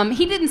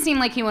 He didn't seem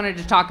like he wanted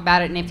to talk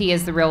about it, and if he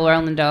is the real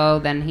Roland Doe,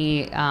 then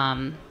he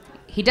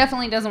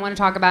definitely doesn't want to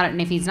talk about it, and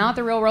if he's not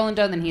the real Roland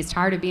Doe, then he's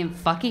tired of being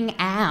fucking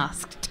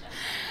asked.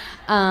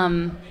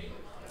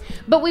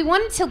 But we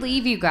wanted to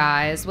leave you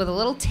guys with a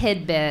little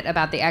tidbit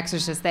about The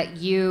Exorcist that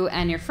you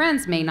and your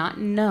friends may not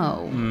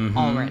know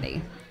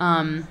already.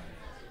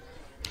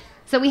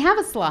 So we have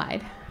a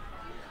slide.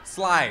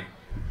 Slide.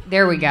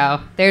 There we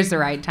go. There's the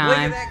right Look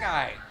time. at that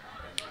guy.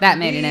 That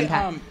made an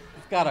impact.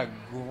 He's got a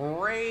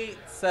great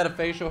set of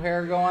facial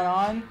hair going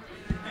on.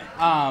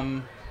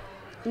 A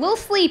little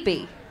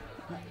sleepy.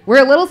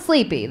 We're a little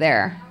sleepy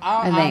there,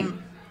 I think.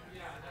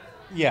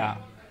 Yeah.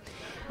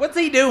 What's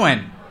he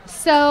doing?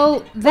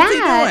 So What's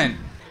he doing?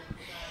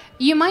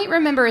 You might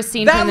remember a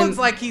scene That from the... looks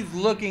like he's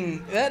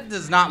looking... That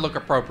does not look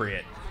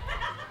appropriate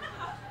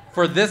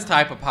for this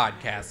type of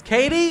podcast.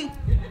 Katie?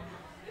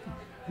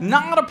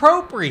 Not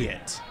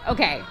appropriate.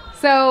 Okay,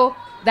 so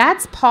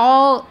that's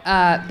Paul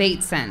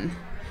Bateson.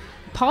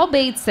 Paul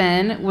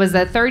Bateson was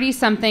a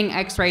 30-something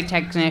X-ray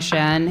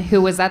technician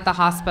who was at the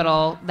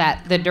hospital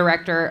that the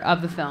director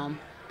of the film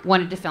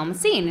wanted to film a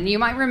scene. And you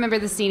might remember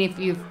the scene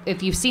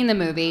if you've seen the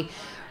movie.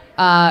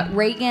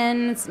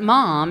 Reagan's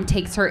mom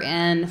takes her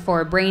in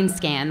for a brain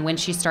scan when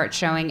she starts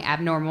showing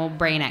abnormal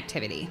brain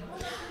activity.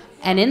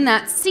 And in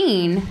that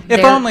scene...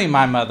 If only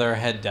my mother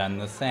had done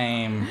the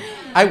same,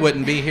 I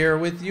wouldn't be here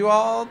with you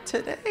all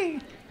today.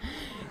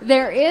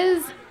 There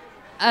is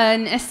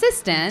an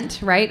assistant,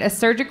 right? A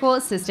surgical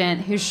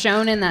assistant who's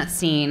shown in that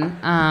scene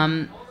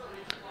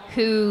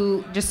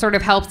who just sort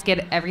of helps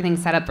get everything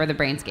set up for the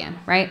brain scan,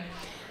 right?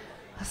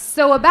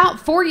 So about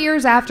 4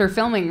 years after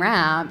filming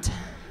wrapped,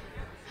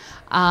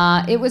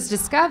 it was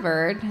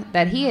discovered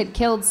that he had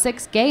killed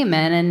 6 gay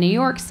men in New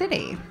York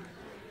City.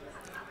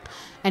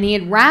 And he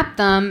had wrapped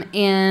them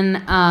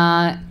in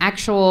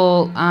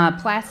actual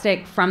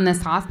plastic from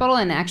this hospital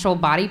and actual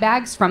body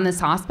bags from this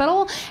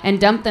hospital and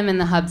dumped them in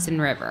the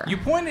Hudson River. You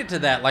pointed to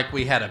that like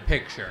we had a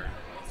picture.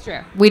 It's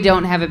true. We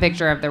don't have a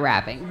picture of the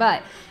wrapping,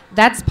 but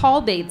that's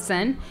Paul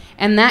Bateson.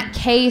 And that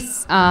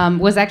case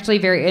was actually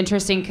very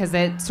interesting because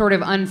it sort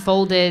of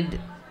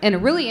unfolded in a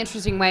really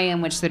interesting way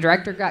in which the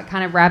director got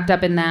kind of wrapped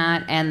up in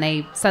that, and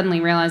they suddenly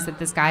realized that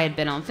this guy had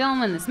been on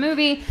film in this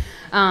movie,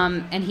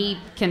 and he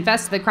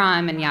confessed to the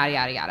crime and yada,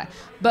 yada, yada.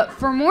 But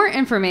for more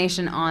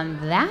information on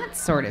that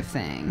sort of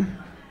thing,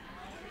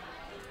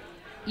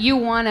 you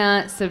want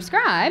to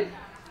subscribe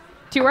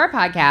to our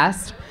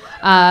podcast.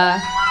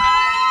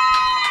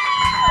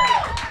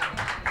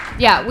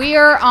 Yeah, we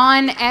are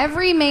on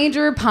every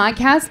major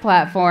podcast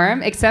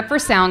platform except for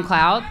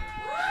SoundCloud.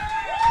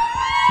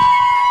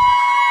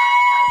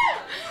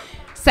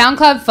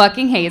 SoundCloud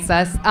fucking hates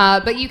us,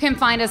 but you can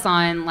find us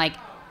on like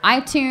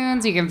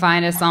iTunes. You can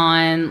find us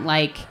on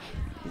like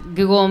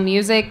Google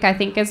Music, I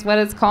think is what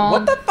it's called.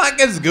 What the fuck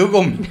is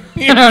Google Music?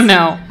 I don't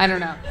know.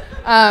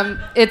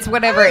 It's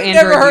whatever I've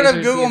Android never heard of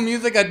users Google use.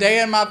 Music a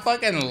day in my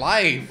fucking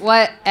life.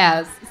 What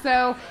else?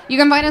 So you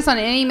can find us on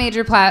any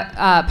major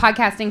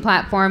podcasting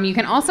platform. You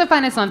can also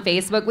find us on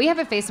Facebook. We have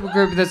a Facebook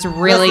group that's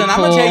really Listen,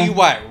 cool. I'm gonna tell you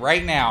what.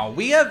 Right now,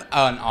 we have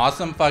an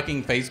awesome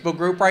fucking Facebook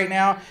group right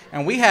now,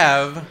 and we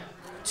have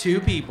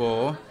 2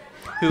 people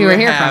who are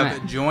here from have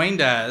it.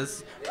 joined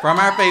us from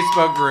our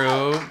Facebook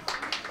group,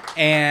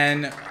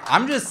 and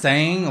I'm just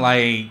saying,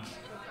 like,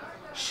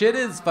 Shit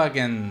is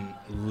fucking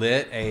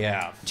lit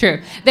AF.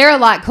 True. They're a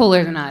lot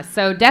cooler than us.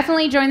 So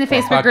definitely join the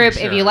Facebook fucking group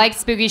sure. if you like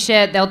spooky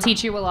shit. They'll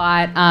teach you a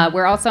lot.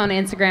 We're also on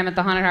Instagram at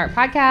The Haunted Heart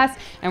Podcast,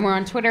 and we're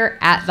on Twitter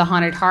at The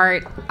Haunted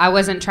Heart. I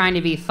wasn't trying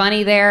to be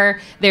funny there.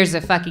 There's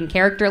a fucking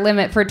character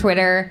limit for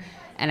Twitter,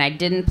 and I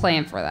didn't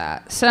plan for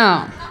that.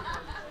 So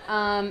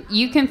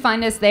you can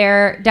find us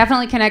there.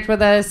 Definitely connect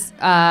with us.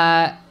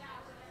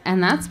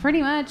 And that's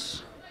pretty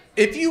much...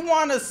 If you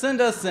want to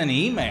send us an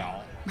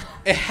email,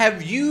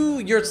 have you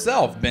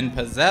yourself been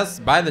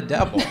possessed by the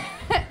devil?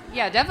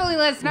 Yeah, definitely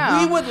let us know.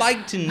 We would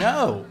like to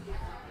know.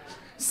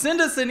 Send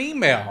us an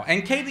email,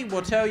 and Katie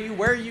will tell you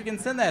where you can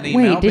send that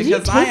email. Wait, did you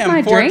because I take am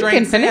my 4 drink and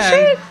drinks finish in,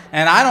 it?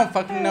 and I don't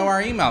fucking know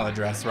our email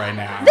address right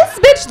now. This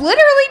bitch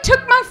literally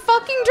took my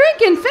fucking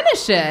drink and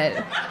finished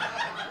it.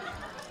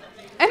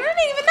 And I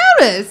didn't even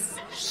notice.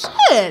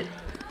 Shit.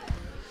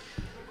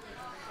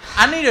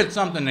 I needed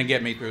something to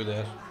get me through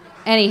this.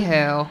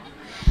 Anywho,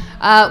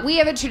 we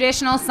have a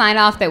traditional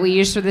sign-off that we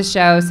use for the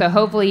show, so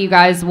hopefully you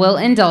guys will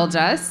indulge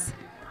us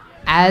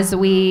as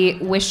we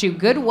wish you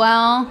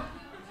goodwill,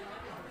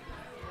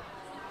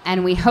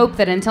 and we hope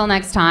that until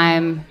next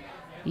time,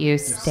 you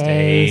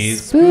stay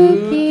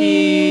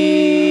spooky.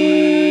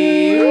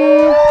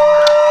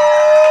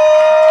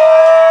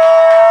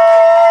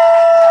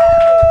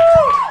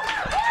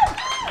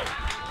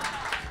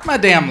 My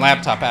damn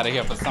laptop out of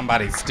here before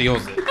somebody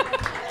steals it.